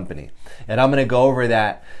Hotel Company. And I'm going to go over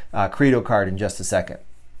that credo card in just a second.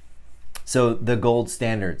 So the gold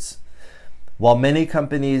standards. While many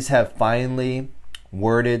companies have finally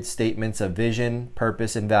worded statements of vision,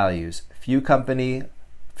 purpose, and values, few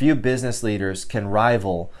business leaders can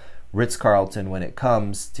rival Ritz-Carlton when it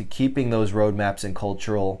comes to keeping those roadmaps and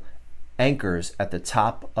cultural anchors at the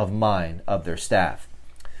top of mind of their staff.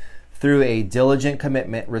 Through a diligent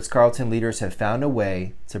commitment, Ritz-Carlton leaders have found a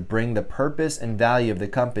way to bring the purpose and value of the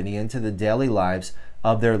company into the daily lives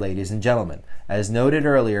of their ladies and gentlemen. As noted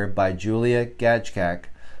earlier by Julia Gajkak,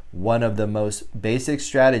 one of the most basic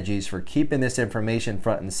strategies for keeping this information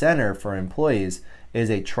front and center for employees is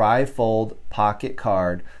a tri-fold pocket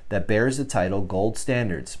card that bears the title Gold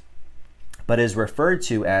Standards, but is referred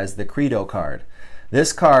to as the Credo card.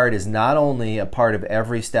 This card is not only a part of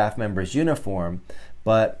every staff member's uniform,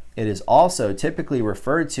 but it is also typically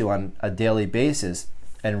referred to on a daily basis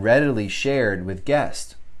and readily shared with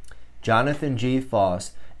guests. Jonathan G.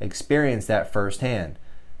 Foss experienced that firsthand.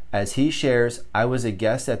 As he shares, I was a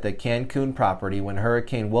guest at the Cancun property when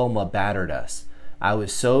Hurricane Wilma battered us. I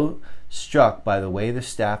was so struck by the way the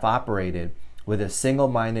staff operated with a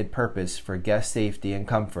single-minded purpose for guest safety and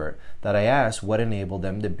comfort that I asked what enabled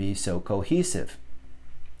them to be so cohesive.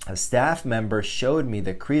 A staff member showed me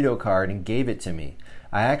the Credo card and gave it to me.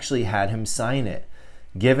 I actually had him sign it.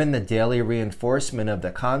 Given the daily reinforcement of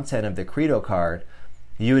the content of the Credo card,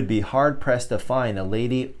 you would be hard-pressed to find a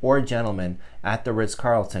lady or gentleman at the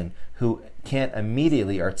Ritz-Carlton who can't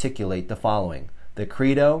immediately articulate the following: the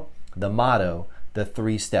Credo, the motto, the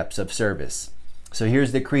 3 steps of service. So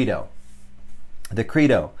here's the Credo. The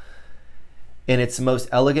Credo. In its most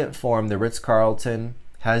elegant form, the Ritz-Carlton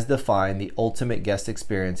has defined the ultimate guest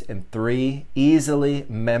experience in 3 easily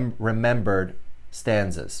remembered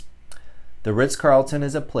stanzas. The Ritz-Carlton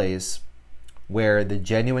is a place where the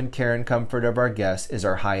genuine care and comfort of our guests is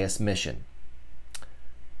our highest mission.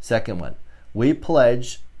 Second one, we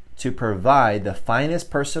pledge to provide the finest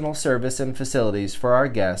personal service and facilities for our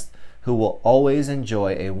guests who will always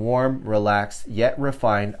enjoy a warm, relaxed, yet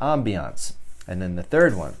refined ambiance. And then the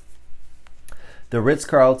third one, the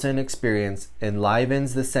Ritz-Carlton experience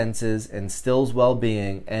enlivens the senses, instills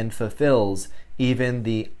well-being, and fulfills even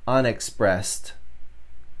the unexpressed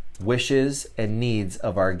wishes and needs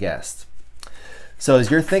of our guests. So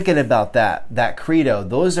as you're thinking about that Credo,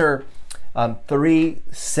 those are 3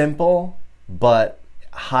 simple but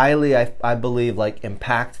highly, I believe, like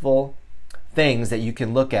impactful things that you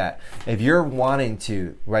can look at. If you're wanting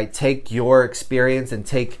to, right, take your experience and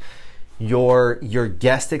take your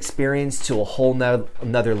guest experience to a whole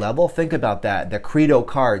another level, think about that, the Credo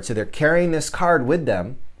card. So they're carrying this card with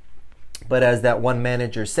them, but as that one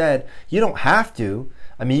manager said, you don't have to.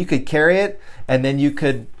 I mean, you could carry it and then you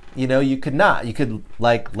could not. You could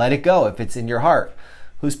like let it go if it's in your heart.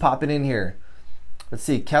 Who's popping in here? Let's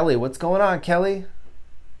see, Kelly. What's going on, Kelly?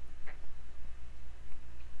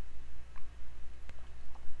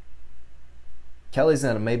 Kelly's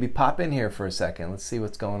gonna maybe pop in here for a second. Let's see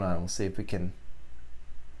what's going on. We'll see if we can.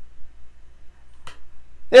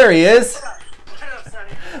 There he is. What up,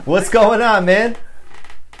 Sonny? What's going on, man?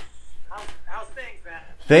 How's things, man?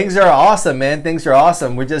 Things are awesome, man. Things are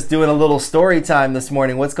awesome. We're just doing a little story time this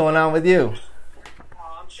morning. What's going on with you?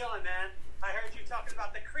 Oh, I'm chilling, man. I heard you talking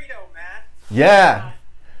about the Credo, man. Yeah.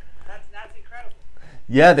 That's incredible.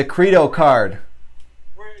 Yeah, the Credo card.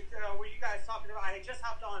 Were you guys talking about? I had just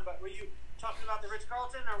hopped on, but were you talking about the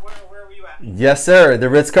Ritz-Carlton, or where were you at? Yes, sir. The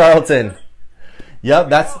Ritz-Carlton. Yep,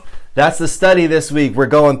 that's the study this week. We're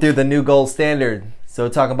going through the new gold standard. So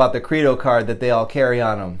talking about the Credo card that they all carry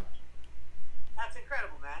on them. That's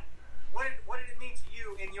incredible, man. What did it mean to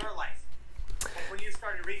you in your life? Like when you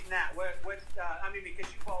started reading that, I mean,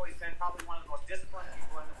 because you've always been probably one of the most disciplined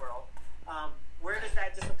people in the world. Where does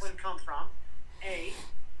that discipline come from? A,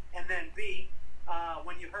 and then B,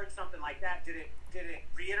 when you heard something like that, did it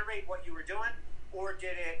reiterate what you were doing, or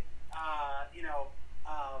did it,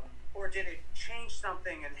 or did it change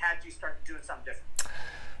something and had you start doing something different?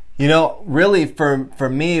 You know, really for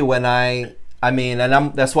me, when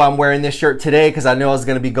that's why I'm wearing this shirt today, because I knew I was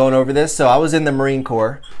going to be going over this. So I was in the Marine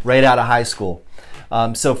Corps right out of high school.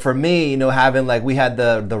 So for me, having we had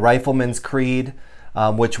the Rifleman's Creed,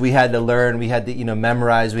 which we had to learn, we had to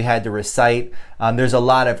memorize, we had to recite. There's a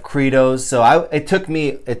lot of credos, so it took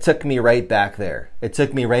me right back there. It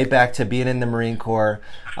took me right back to being in the Marine Corps,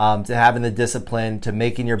 to having the discipline, to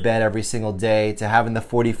making your bed every single day, to having the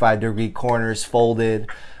 45-degree corners folded,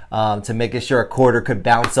 to making sure a quarter could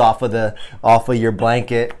bounce off of your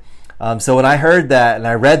blanket. So when I heard that and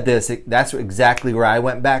I read this, that's exactly where I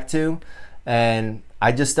went back to. And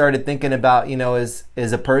I just started thinking about,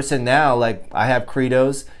 as a person now, I have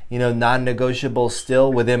credos, non-negotiable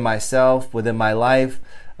still within myself, within my life.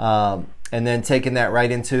 And then taking that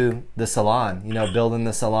right into the salon, building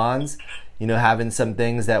the salons, having some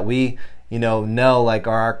things that we, know are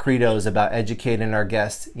our credos about educating our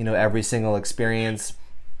guests, every single experience,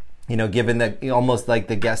 given that almost like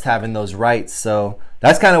the guest having those rights. So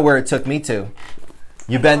that's kind of where it took me to.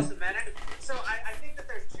 You've been. Awesome, man. So I think that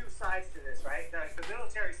there's two sides to this, right? The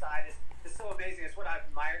military side is so amazing. It's what I've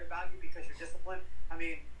admired about you, because you're disciplined. I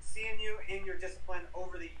mean, seeing you in your discipline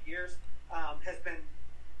over the years has been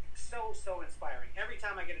so inspiring. Every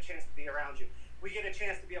time I get a chance to be around you, we get a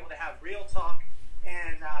chance to be able to have real talk,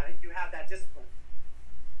 and you have that discipline.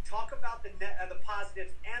 Talk about the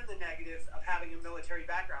positives and the negatives of having a military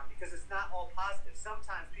background, because it's not all positive.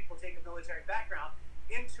 Sometimes people take a military background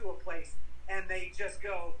into a place and they just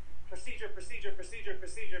go procedure.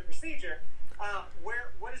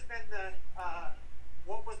 What has been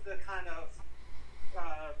what was the kind of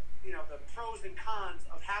the pros and cons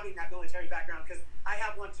of having that military background? Because I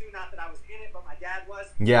have one too. Not that I was in it, but my dad was.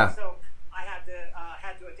 Yeah. So I had to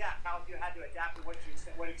adapt. How have you had to adapt to what have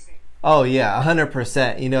you seen? Oh yeah,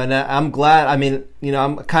 100%. And I'm glad. I mean,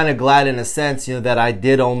 I'm kind of glad in a sense, that I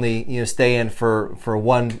did only, stay in for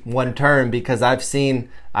one term, because I've seen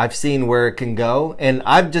where it can go, and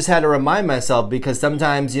I've just had to remind myself, because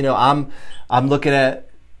sometimes, I'm looking at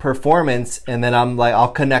performance, and then I'm like,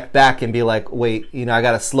 I'll connect back and be like, wait, I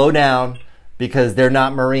got to slow down, because they're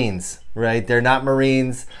not Marines, right? They're not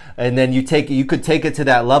Marines. And then you could take it to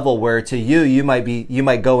that level where to you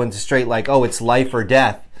might go into straight oh, it's life or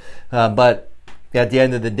death. But at the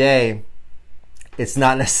end of the day, it's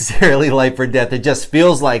not necessarily life or death. It just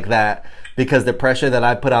feels like that because the pressure that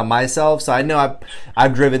I put on myself. So I know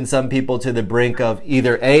I've driven some people to the brink of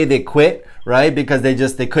either A, they quit, right? Because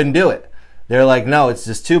they couldn't do it. They're like, no, it's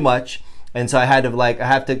just too much. And so I had to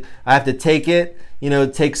I have to take it,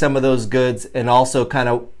 take some of those goods and also kind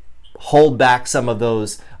of hold back some of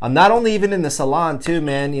those. I'm not only even in the salon too,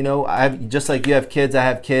 man. I've just like you have kids, I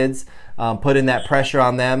have kids. Putting that pressure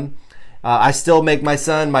on them. I still make my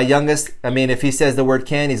son, my youngest, I mean, if he says the word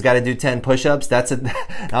can, he's got to do 10 push-ups.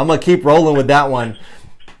 I'm going to keep rolling with that one.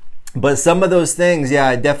 But some of those things, yeah,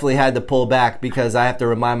 I definitely had to pull back, because I have to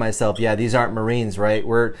remind myself, yeah, these aren't Marines, right?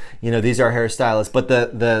 These are hairstylists. But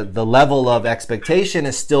the level of expectation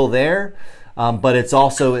is still there. But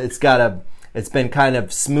it's been kind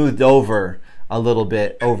of smoothed over a little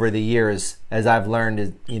bit over the years as I've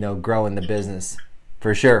learned to, grow in the business.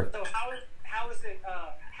 For sure. So how has it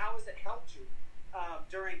helped you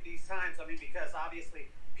during these times? I mean, because obviously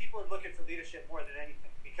people are looking for leadership more than anything.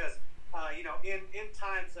 Because in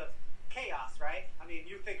times of chaos, right? I mean,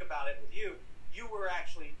 you think about it with you. You were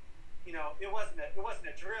actually, it wasn't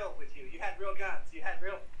a drill with you. You had real guns. You had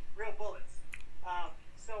real bullets.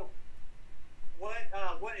 So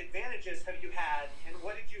what advantages have you had, and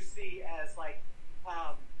what did you see as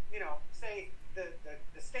say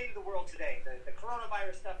the state of the world today, the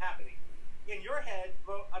coronavirus stuff happening? in your head,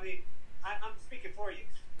 I mean, I'm speaking for you,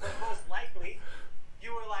 but most likely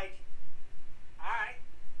you were like, all right,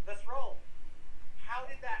 let's roll. How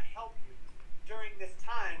did that help you during this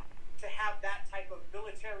time to have that type of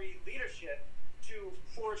military leadership to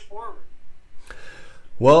forge forward?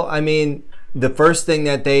 Well, I mean, the first thing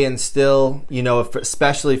that they instill, you know,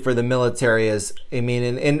 especially for the military is, I mean,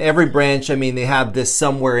 in every branch, I mean, they have this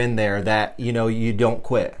somewhere in there that, you know, you don't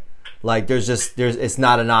quit. Like it's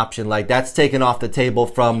not an option. Like that's taken off the table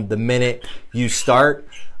from the minute you start.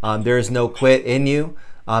 There's no quit in you.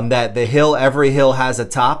 That every hill has a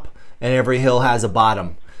top and every hill has a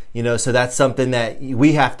bottom. You know, so that's something that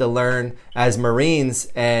we have to learn as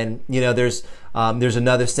Marines. And, you know, there's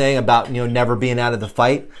another saying about, you know, never being out of the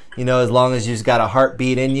fight. You know, as long as you've got a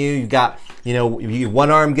heartbeat in you, you've got, you know,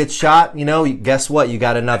 one arm gets shot, you know, guess what? You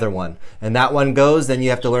got another one. And that one goes, then you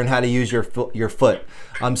have to learn how to use your foot.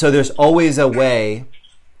 So there's always a way.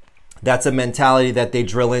 That's a mentality that they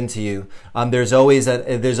drill into you. There's always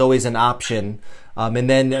an option. And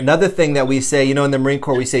then another thing that we say, you know, in the Marine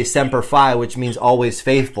Corps, we say Semper Fi, which means always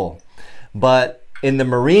faithful. But in the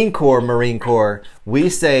Marine Corps, we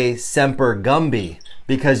say Semper Gumby,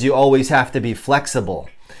 because you always have to be flexible.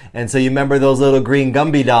 And so you remember those little green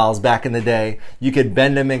Gumby dolls back in the day? You could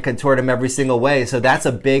bend them and contort them every single way. So that's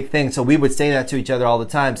a big thing. So we would say that to each other all the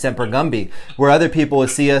time, Semper Gumby. Where other people would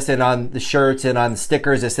see us and on the shirts and on the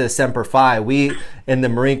stickers it says Semper Fi. We, in the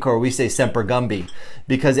Marine Corps, we say Semper Gumby.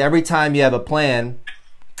 Because every time you have a plan,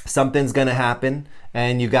 something's going to happen.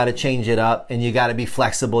 And you got to change it up, and you got to be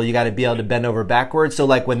flexible. You got to be able to bend over backwards. So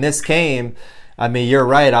like when this came, I mean, you're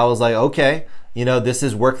right. I was like, okay, you know, this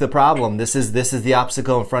is work the problem. This is the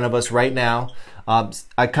obstacle in front of us right now.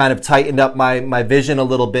 I kind of tightened up my vision a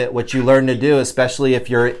little bit. What you learn to do, especially if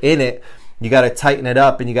you're in it, you got to tighten it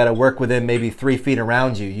up, and you got to work within maybe 3 feet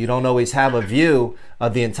around you. You don't always have a view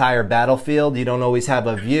of the entire battlefield. You don't always have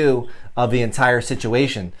a view of the entire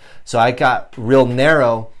situation. So I got real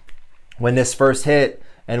narrow when this first hit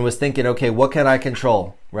and was thinking, okay, what can I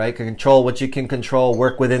control, right? Control what you can control,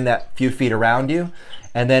 work within that few feet around you.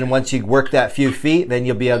 And then once you work that few feet, then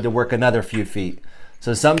you'll be able to work another few feet.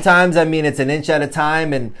 So sometimes, I mean, it's an inch at a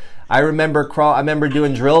time. And I remember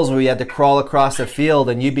doing drills where you had to crawl across a field,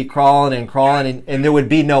 and you'd be crawling and there would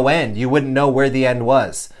be no end. You wouldn't know where the end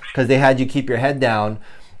was because they had you keep your head down.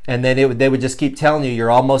 And then they would just keep telling you,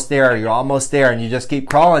 you're almost there, and you just keep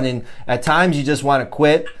crawling. And at times you just want to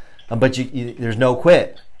quit. But there's no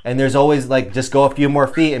quit. And there's always like, just go a few more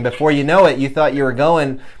feet. And before you know it, you thought you were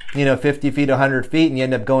going, you know, 50 feet, 100 feet, and you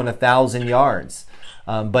end up going 1,000 yards.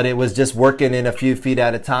 But it was just working in a few feet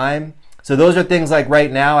at a time. So those are things like right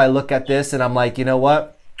now I look at this and I'm like, you know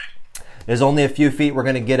what? There's only a few feet we're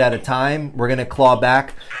going to get at a time. We're going to claw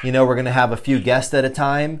back. You know, we're going to have a few guests at a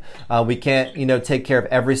time. We can't, you know, take care of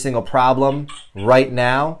every single problem right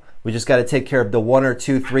now. We just got to take care of the 1 or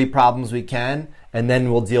 2, 3 problems we can. And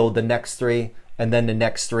then we'll deal with the next 3, and then the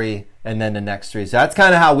next 3, and then the next 3. So that's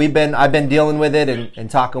kind of how I've been dealing with it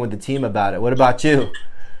and talking with the team about it. What about you?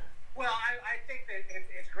 Well, I think that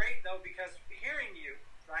it's great, though, because hearing you,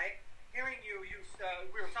 right?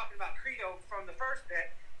 We were talking about Credo from the first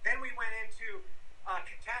bit. Then we went into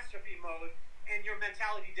catastrophe mode, and your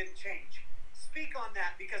mentality didn't change. Speak on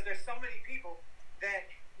that, because there's so many people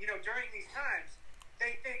that, you know, during these times,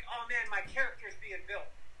 they think, oh, man, my character is being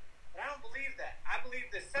built. But I don't believe that. I believe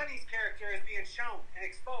that Sonny's character is being shown and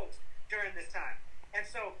exposed during this time. And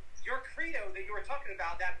so your credo that you were talking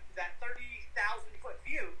about, that 30,000-foot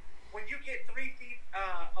view, when you get 3 feet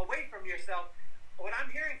away from yourself, what I'm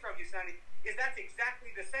hearing from you, Sonny, is that's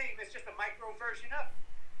exactly the same. It's just a micro version of it.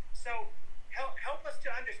 So help us to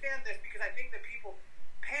understand this, because I think that people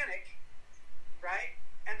panic, right?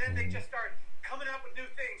 And then they just start coming up with new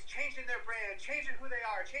things, changing their brand, changing who they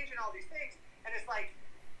are, changing all these things. And it's like,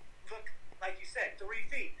 look, like you said, 3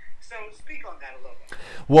 feet. So speak on that a little bit.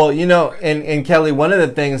 Well, you know, and Kelly, one of the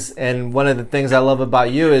things I love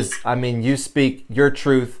about you is, I mean, you speak your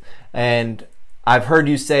truth, and I've heard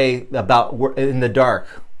you say about in the dark,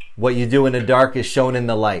 what you do in the dark is shown in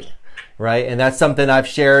the light, right? And that's something I've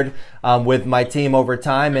shared with my team over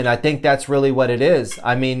time, and I think that's really what it is.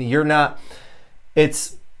 I mean,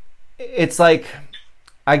 it's like,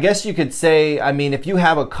 I guess you could say, I mean, if you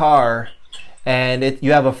have a car and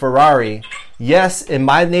you have a Ferrari, yes, in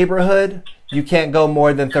my neighborhood, you can't go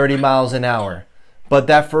more than 30 miles an hour. But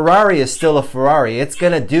that Ferrari is still a Ferrari. It's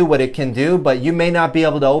going to do what it can do, but you may not be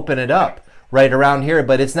able to open it up right around here,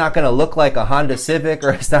 but it's not going to look like a Honda Civic,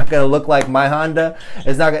 or it's not going to look like my Honda.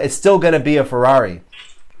 It's still going to be a Ferrari.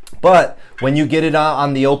 But when you get it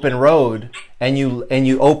on the open road and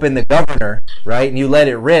you open the governor, right, and you let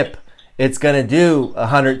it rip, it's going to do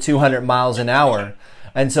 100, 200 miles an hour.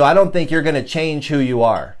 And so I don't think you're going to change who you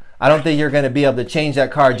are. I don't think you're going to be able to change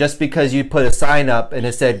that car just because you put a sign up and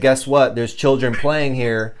it said, guess what? There's children playing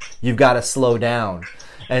here. You've got to slow down.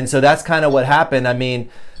 And so that's kind of what happened. I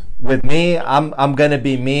mean, with me, I'm going to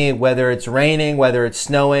be me, whether it's raining, whether it's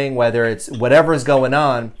snowing, whether it's whatever's going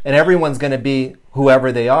on, and everyone's going to be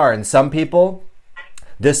whoever they are. And some people,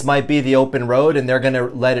 this might be the open road and they're going to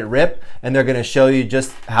let it rip and they're going to show you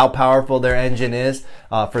just how powerful their engine is.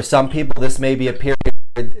 For some people, this may be a period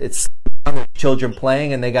where it's children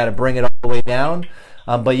playing and they got to bring it all the way down.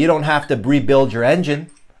 But you don't have to rebuild your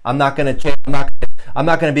engine. I'm not going to change. I'm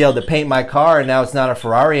not going to be able to paint my car and now it's not a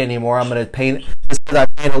Ferrari anymore. I'm going to paint, just because I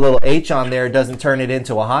paint a little H on there, it doesn't turn it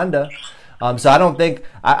into a Honda. So I don't think,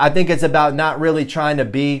 I think it's about not really trying to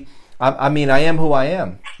be, I mean, I am who I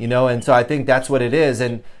am, you know, and so I think that's what it is.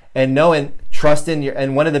 And knowing, trust in your,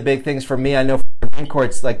 and one of the big things for me, I know for the Marine Corps,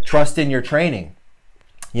 it's like trust in your training.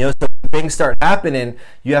 You know, so when things start happening,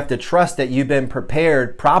 you have to trust that you've been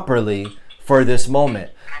prepared properly for this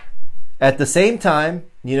moment. At the same time,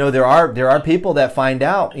 you know, there are people that find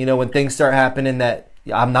out, you know, when things start happening that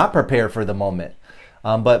I'm not prepared for the moment.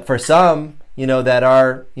 But for some, you know, that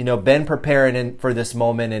are, you know, been preparing for this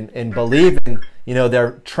moment and believe in, you know,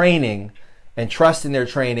 their training and trust in their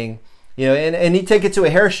training, you know, and you take it to a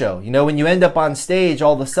hair show. You know, when you end up on stage,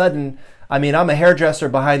 all of a sudden, I mean, I'm a hairdresser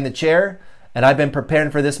behind the chair and I've been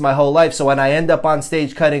preparing for this my whole life. So when I end up on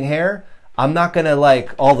stage cutting hair, I'm not going to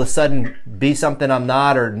like all of a sudden be something I'm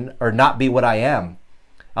not or not be what I am.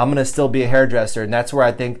 I'm going to still be a hairdresser. And that's where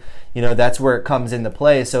I think, you know, that's where it comes into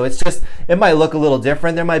play. So it's just, it might look a little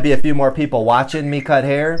different. There might be a few more people watching me cut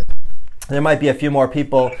hair. There might be a few more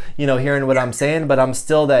people, you know, hearing what I'm saying, but I'm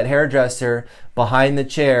still that hairdresser behind the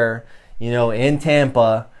chair, you know, in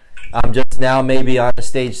Tampa. I'm just now maybe on a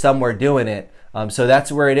stage somewhere doing it. So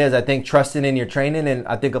that's where it is. I think trusting in your training. And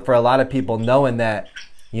I think for a lot of people knowing that,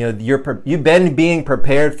 you know, you've been being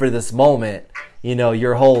prepared for this moment, you know,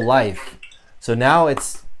 your whole life. So now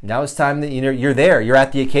it's time that, you know, you're there. You're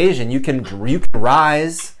at the occasion. You can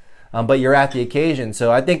rise, but you're at the occasion.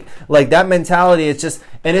 So I think like that mentality, it's just,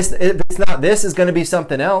 and if it's not this, is going to be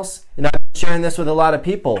something else. And I'm sharing this with a lot of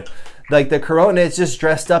people. Like the Corona is just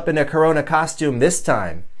dressed up in a Corona costume this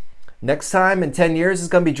time. Next time in 10 years, it's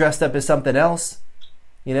going to be dressed up as something else,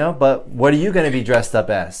 you know. But what are you going to be dressed up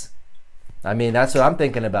as? I mean, that's what I'm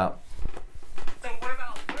thinking about. So what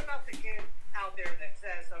about the kid out there that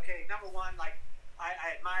says, okay, number one, like, I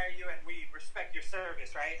admire you and we respect your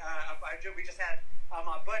service, right? We just had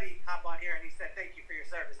my buddy hop on here and he said, thank you for your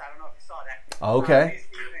service. I don't know if you saw that. Okay.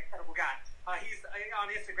 He's an incredible guy. He's on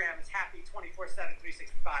Instagram, it's happy 24/7,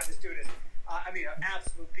 365. This dude is, I mean, an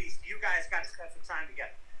absolute beast. You guys got to spend some time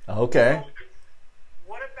together. Okay. So,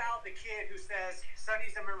 what about the kid who says,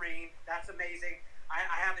 Sonny's a Marine, that's amazing.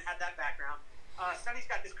 I haven't had that background. Sonny's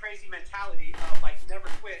got this crazy mentality of like never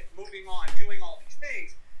quit, moving on, doing all these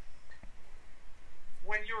things.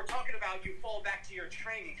 When you were talking about you fall back to your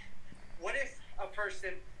training, what if a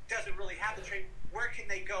person doesn't really have the training? Where can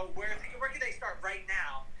they go? Where can they start right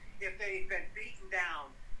now if they've been beaten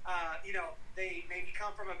down? You know, they maybe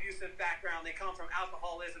come from abusive background, they come from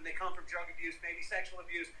alcoholism, they come from drug abuse, maybe sexual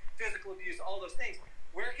abuse, physical abuse, all those things.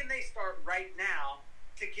 Where can they start right now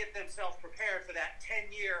to get themselves prepared for that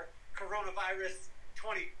 10-year coronavirus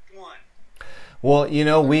 21? Well, you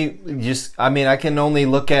know, I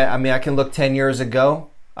can look 10 years ago.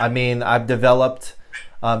 I mean, I've developed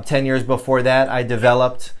 10 years before that. I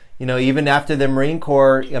developed, you know, even after the Marine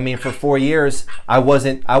Corps, I mean, for 4 years, I was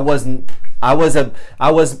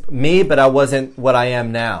me, but I wasn't what I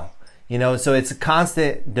am now. You know, so it's a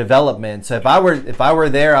constant development. So if I were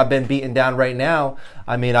there, I've been beaten down right now.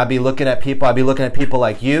 I mean, I'd be looking at people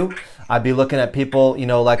like you. I'd be looking at people, you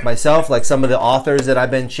know, like myself, like some of the authors that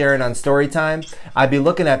I've been sharing on Storytime. I'd be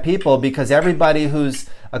looking at people because everybody who's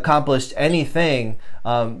accomplished anything,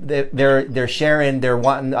 they're sharing, they're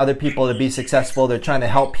wanting other people to be successful. They're trying to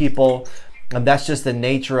help people. And that's just the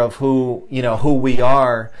nature of who we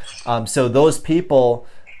are. So those people,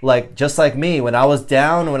 like, just like me, when I was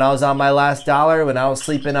down, when I was on my last dollar, when I was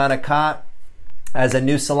sleeping on a cot as a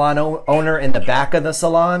new salon owner in the back of the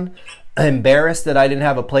salon, embarrassed that I didn't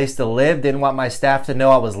have a place to live, didn't want my staff to know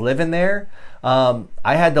I was living there, I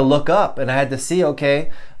had to look up and I had to see, okay,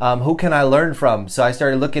 who can I learn from? So I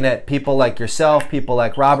started looking at people like yourself, people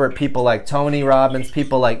like Robert, people like Tony Robbins,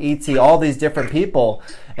 people like E.T., all these different people.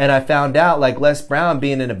 And I found out, like Les Brown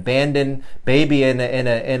being an abandoned baby in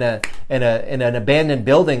an abandoned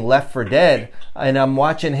building, left for dead. And I'm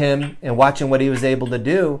watching him and watching what he was able to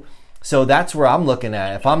do. So that's where I'm looking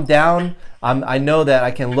at. If I'm down, I know that I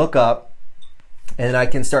can look up and I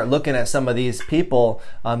can start looking at some of these people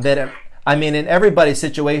that, I mean, and everybody's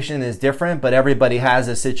situation is different, but everybody has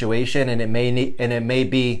a situation, and it may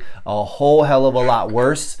be a whole hell of a lot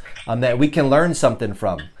worse that we can learn something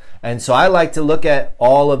from. And so I like to look at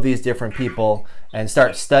all of these different people and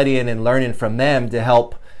start studying and learning from them to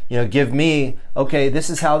help, give me, okay, this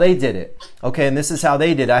is how they did it. Okay, and this is how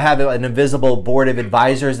they did. I have an invisible board of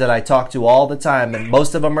advisors that I talk to all the time, and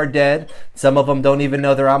most of them are dead. Some of them don't even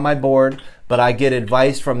know they're on my board, but I get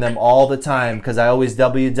advice from them all the time because I always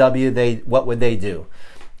what would they do?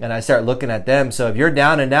 And I start looking at them. So if you're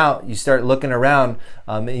down and out, you start looking around,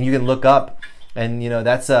 and you can look up, and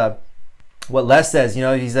that's what Les says.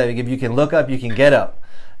 He said, if you can look up, you can get up.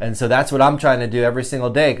 And so that's what I'm trying to do every single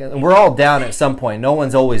day. And we're all down at some point. No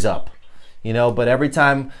one's always up, but every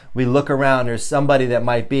time we look around, there's somebody that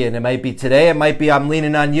might be, and it might be today, it might be I'm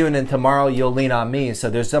leaning on you, and then tomorrow you'll lean on me. So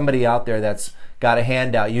there's somebody out there that's got a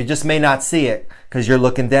handout. You just may not see it because you're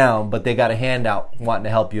looking down, but they got a handout wanting to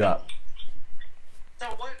help you up. So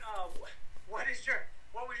what was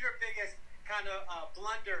your biggest kind of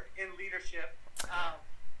blunder in leadership?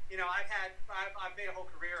 I've made a whole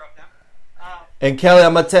career of them. And Kelly, I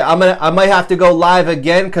might have to go live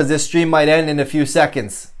again because this stream might end in a few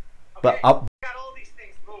seconds. Okay. But got all these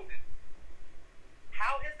things moving.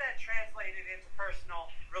 How has that translated into personal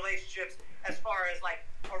relationships as far as like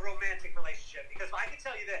a romantic relationship? Because I can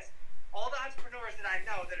tell you this, all the entrepreneurs that I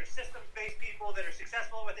know that are systems-based people that are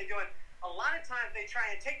successful at what they're doing, a lot of times they try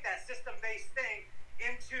and take that system-based thing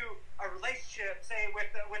into a relationship, say with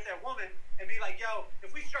their woman, and be like, yo, if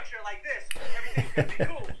we structure it like this, everything's gonna be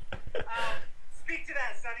cool. Speak to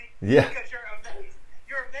that, Sonny. Yeah. Because you're amazing.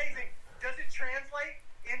 You're amazing. Does it translate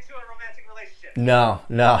into a romantic relationship? No.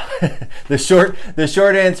 The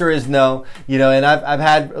short answer is no. And I've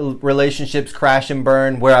had relationships crash and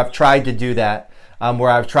burn where I've tried to do that, where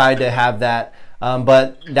I've tried to have that,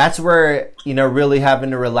 but that's where really having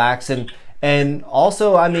to relax and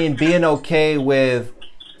also, I mean, being okay with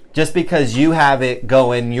just because you have it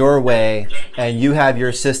going your way and you have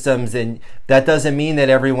your systems, and that doesn't mean that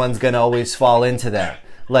everyone's going to always fall into that.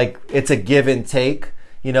 Like, it's a give and take,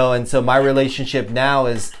 and so my relationship now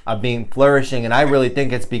is being flourishing, and I really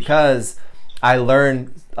think it's because I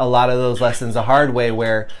learned a lot of those lessons the hard way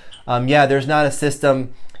where, there's not a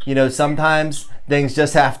system, sometimes things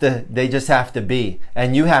just have to be,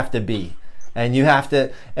 and you have to be. And you have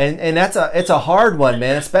to, and it's a hard one,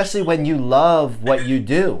 man, especially when you love what you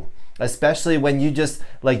do, especially when you just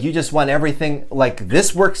want everything, like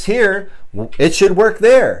this works here, it should work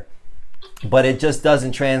there, but it just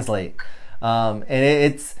doesn't translate. And I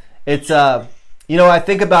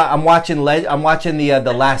think about, I'm watching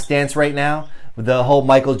the Last Dance right now, the whole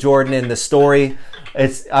Michael Jordan and the story.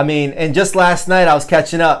 And just last night I was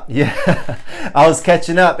catching up. Yeah, I was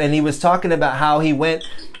catching up, and he was talking about how he went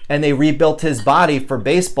and they rebuilt his body for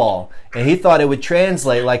baseball. And he thought it would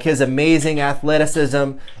translate, like his amazing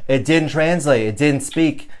athleticism. It didn't translate. It didn't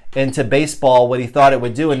speak into baseball what he thought it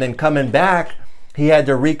would do. And then coming back, he had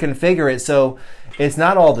to reconfigure it. So it's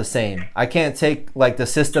not all the same. I can't take like the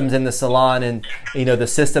systems in the salon and, the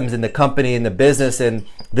systems in the company and the business, and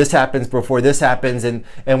this happens before this happens. And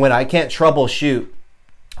when I can't troubleshoot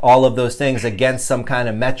all of those things against some kind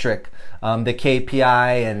of metric, the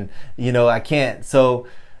KPI, and, I can't. So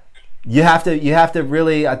you have to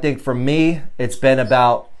really, I think for me, it's been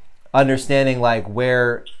about understanding like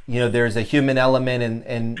where, there's a human element,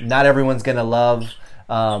 and not everyone's going to love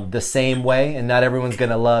the same way, and not everyone's going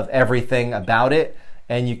to love everything about it.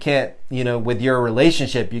 And you can't, with your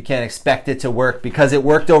relationship, you can't expect it to work because it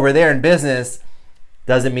worked over there in business.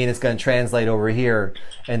 Doesn't mean it's going to translate over here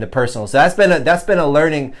in the personal. So that's been a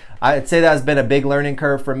learning. I'd say that's been a big learning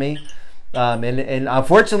curve for me. And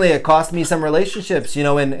unfortunately, it cost me some relationships,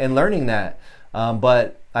 in learning that.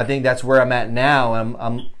 But I think that's where I'm at now.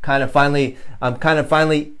 I'm kind of finally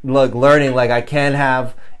learning, like, I can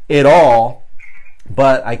have it all,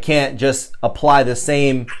 but I can't just apply the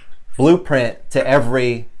same blueprint to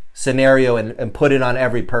every scenario and put it on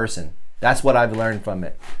every person. That's what I've learned from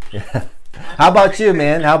it. How about you,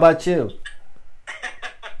 man? How about you?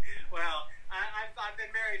 Well, I've been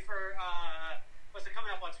married for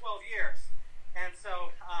coming up on 12 years, and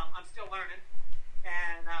so I'm still learning.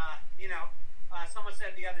 And someone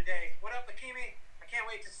said the other day, "What up, Akimi? I can't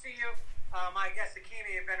wait to see you." My guest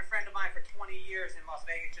Akimi has been a friend of mine for 20 years in Las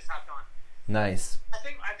Vegas. Just hopped on. Nice. I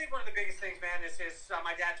think one of the biggest things, man, is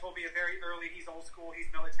my dad told me very early. He's old school. He's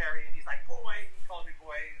military, and he's like, "Boy," he calls me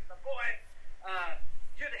boy. He's like, "Boy,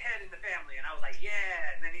 you're the head in the family." And I was like,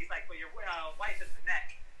 "Yeah." And then he's like, "Well, your wife is the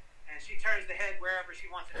neck, and she turns the head wherever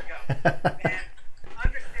she wants it to go." And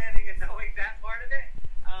understanding and knowing that part of it,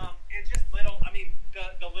 and just little, I mean,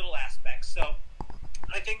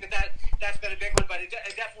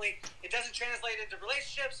 definitely, it doesn't translate into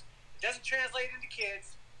relationships. It doesn't translate into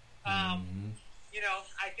kids. You know,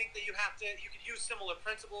 I think that you could use similar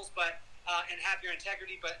principles, but and have your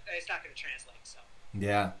integrity, but it's not going to translate. So.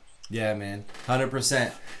 Yeah, man,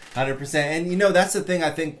 100%, 100%. And you know, that's the thing. I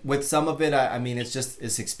think with some of it, I mean,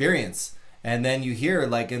 it's experience. And then you hear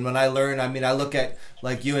like, and when I learn, I mean, I look at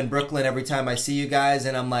like you in Brooklyn every time I see you guys,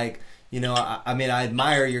 and I'm like, you know, I mean, I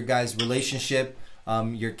admire your guys' relationship,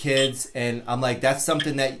 your kids, and I'm like, that's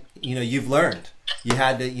something that, you know, you've learned. You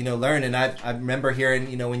had to, you know, learn. And I remember hearing,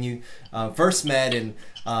 you know, when you first met, and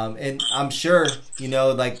I'm sure, you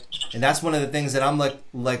know, like, and that's one of the things that I'm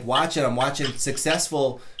like watching. I'm watching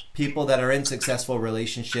successful people that are in successful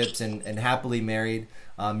relationships and happily married.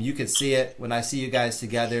 You could see it when I see you guys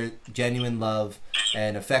together, genuine love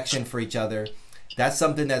and affection for each other. That's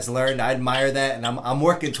something that's learned. I admire that, and I'm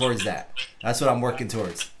working towards that. That's what I'm working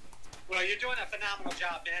towards. Well, you're doing a phenomenal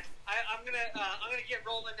job, man. I'm gonna get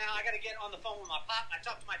rolling now. I got to get on the phone with my pop. I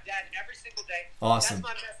talk to my dad every single day. Awesome.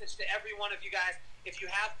 That's my message to every one of you guys. If you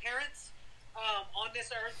have parents on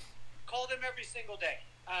this earth, call them every single day.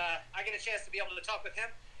 I get a chance to be able to talk with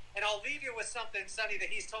him, and I'll leave you with something, Sonny,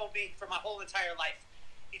 that he's told me for my whole entire life.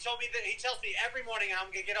 He tells me every morning, and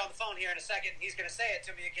I'm gonna get on the phone here in a second. He's gonna say it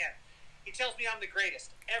to me again. He tells me I'm the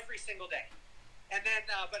greatest every single day. And then,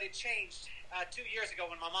 but it changed 2 years ago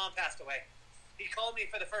when my mom passed away. He called me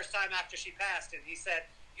for the first time after she passed, and he said,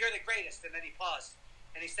 "You're the greatest." And then he paused,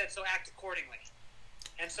 and he said, "So act accordingly."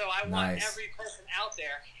 And so I want every person out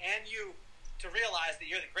there and you to realize that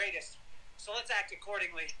you're the greatest. So let's act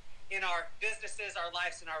accordingly in our businesses, our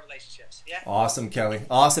lives, and our relationships. Yeah. Awesome, Kelly.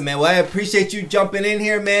 Awesome, man. Well, I appreciate you jumping in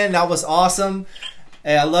here, man. That was awesome.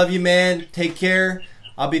 Hey, I love you, man. Take care.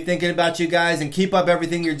 I'll be thinking about you guys, and keep up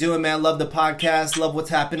everything you're doing, man. Love the podcast. Love what's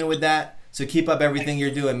happening with that. So keep up everything you're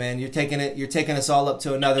doing, man. You're taking us all up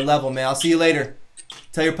to another level, man. I'll see you later.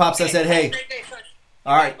 Tell your pops I said hey. Great day, son.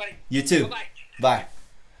 All right. Buddy. You too. Bye. Bye.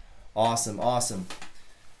 Awesome.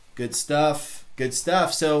 Good stuff.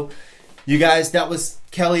 So you guys, that was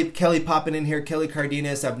Kelly popping in here. Kelly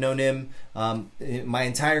Cardenas. I've known him my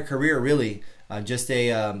entire career, really. Just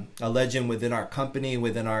a legend within our company,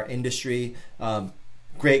 within our industry.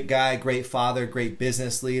 Great guy, great father, great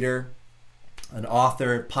business leader, an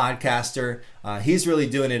author, podcaster. He's really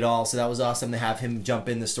doing it all. So that was awesome to have him jump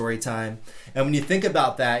in the story time. And when you think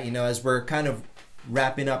about that, you know, as we're kind of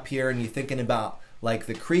wrapping up here, and you're thinking about like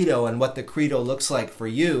the credo and what the credo looks like for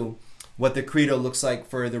you, what the credo looks like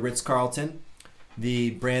for the Ritz-Carlton,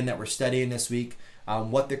 the brand that we're studying this week,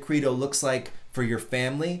 what the credo looks like for your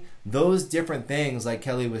family, those different things, like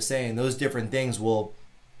Kelly was saying, those different things will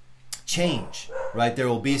change, right? There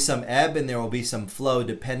will be some ebb and there will be some flow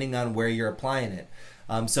depending on where you're applying it.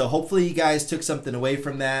 So hopefully you guys took something away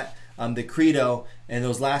from that, the credo, and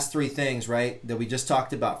those last three things, right, that we just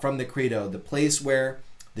talked about from the credo. The place where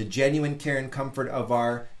the genuine care and comfort of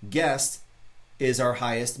our guest is our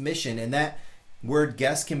highest mission. And that word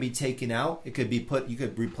guest can be taken out. It could be you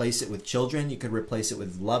could replace it with children. You could replace it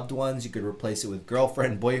with loved ones. You could replace it with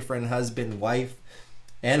girlfriend, boyfriend, husband, wife,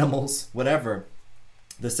 animals, whatever.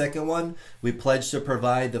 The second one, we pledge to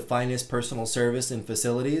provide the finest personal service and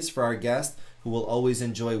facilities for our guests who will always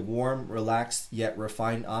enjoy warm, relaxed, yet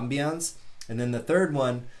refined ambiance. And then the third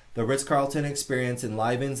one, the Ritz-Carlton experience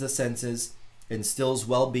enlivens the senses, instills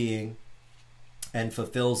well-being, and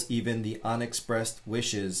fulfills even the unexpressed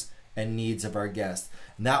wishes and needs of our guests.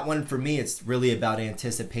 And that one, for me, it's really about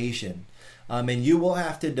anticipation. And you will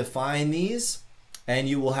have to define these, and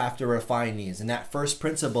you will have to refine these. And that first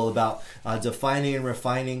principle about defining and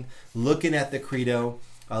refining, looking at the credo,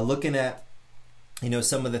 looking at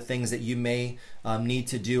some of the things that you may need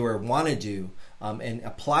to do or want to do, and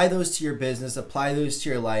apply those to your business, apply those to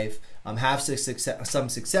your life, have some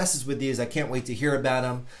successes with these. I can't wait to hear about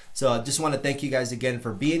them. So I just want to thank you guys again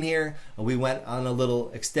for being here. We went on a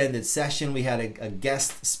little extended session. We had a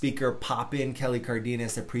guest speaker pop in, Kelly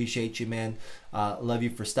Cardenas. Appreciate you, man. Love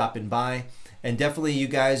you for stopping by. And definitely you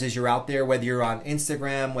guys, as you're out there, whether you're on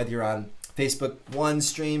Instagram, whether you're on Facebook 1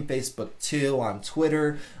 stream, Facebook 2, on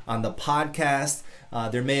Twitter, on the podcast,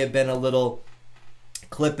 there may have been a little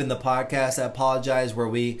clip in the podcast, I apologize, where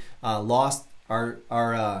we lost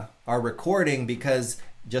our recording because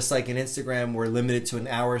just like in Instagram, we're limited to an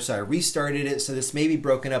hour, so I restarted it. So this may be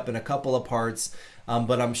broken up in a couple of parts,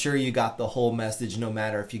 but I'm sure you got the whole message no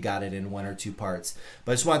matter if you got it in 1 or 2 parts.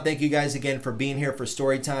 But I just want to thank you guys again for being here for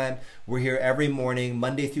Storytime. We're here every morning,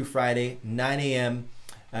 Monday through Friday, 9 a.m.,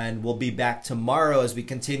 and we'll be back tomorrow as we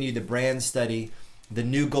continue the brand study, the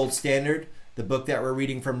new gold standard, The book that we're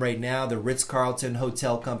reading from right now, the Ritz-Carlton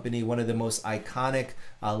Hotel Company, one of the most iconic,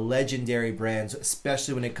 legendary brands,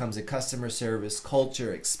 especially when it comes to customer service,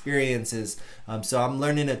 culture, experiences. So I'm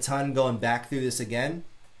learning a ton going back through this again.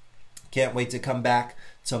 Can't wait to come back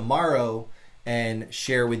tomorrow and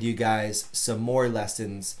share with you guys some more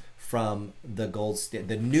lessons from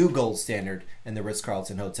the new gold standard and the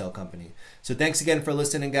Ritz-Carlton Hotel Company. So thanks again for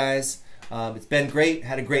listening, guys. It's been great.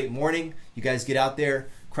 Had a great morning. You guys get out there,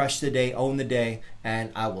 crush the day, own the day, and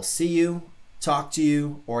I will see you, talk to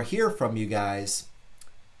you, or hear from you guys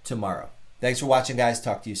tomorrow. Thanks for watching, guys.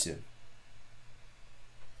 Talk to you soon.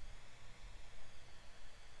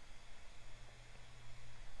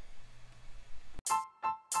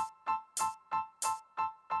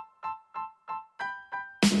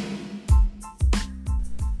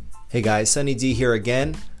 Hey guys, Sunny D here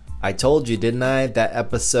again. I told you, didn't I? That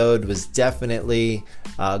episode was definitely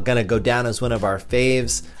gonna go down as one of our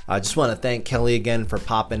faves. I just want to thank Kelly again for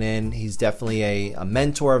popping in. He's definitely a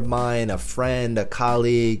mentor of mine, a friend, a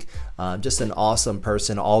colleague, just an awesome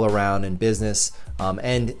person all around in business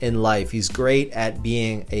and in life. He's great at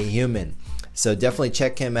being a human. So definitely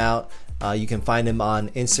check him out. You can find him on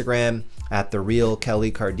Instagram at The Real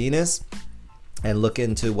Kelly Cardenas, and look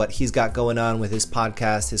into what he's got going on with his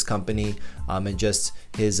podcast, his company, and just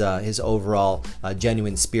his overall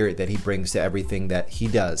genuine spirit that he brings to everything that he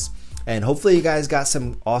does. And hopefully you guys got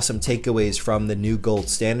some awesome takeaways from the New Gold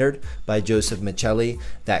Standard by Joseph Michelli,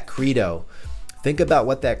 that credo. Think about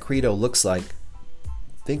what that credo looks like.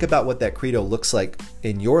 Think about what that credo looks like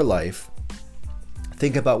in your life.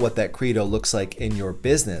 Think about what that credo looks like in your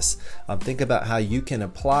business. Think about how you can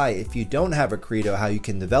apply, if you don't have a credo, how you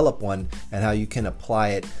can develop one and how you can apply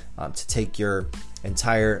it to take your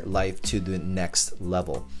entire life to the next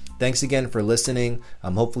level. Thanks again for listening.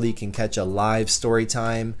 Hopefully you can catch a live story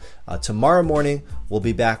time. Tomorrow morning, we'll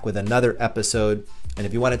be back with another episode. And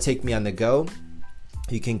if you want to take me on the go,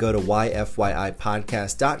 you can go to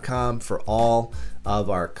yfyipodcast.com for all of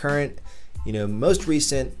our current, most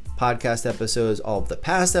recent podcast episodes, all of the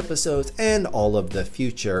past episodes, and all of the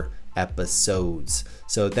future episodes.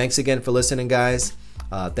 So thanks again for listening, guys.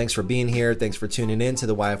 Thanks for being here. Thanks for tuning in to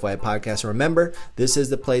the YFY podcast. And remember, this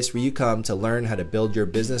is the place where you come to learn how to build your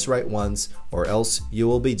business right once, or else you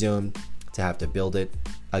will be doomed to have to build it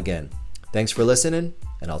again. Thanks for listening,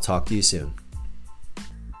 and I'll talk to you soon.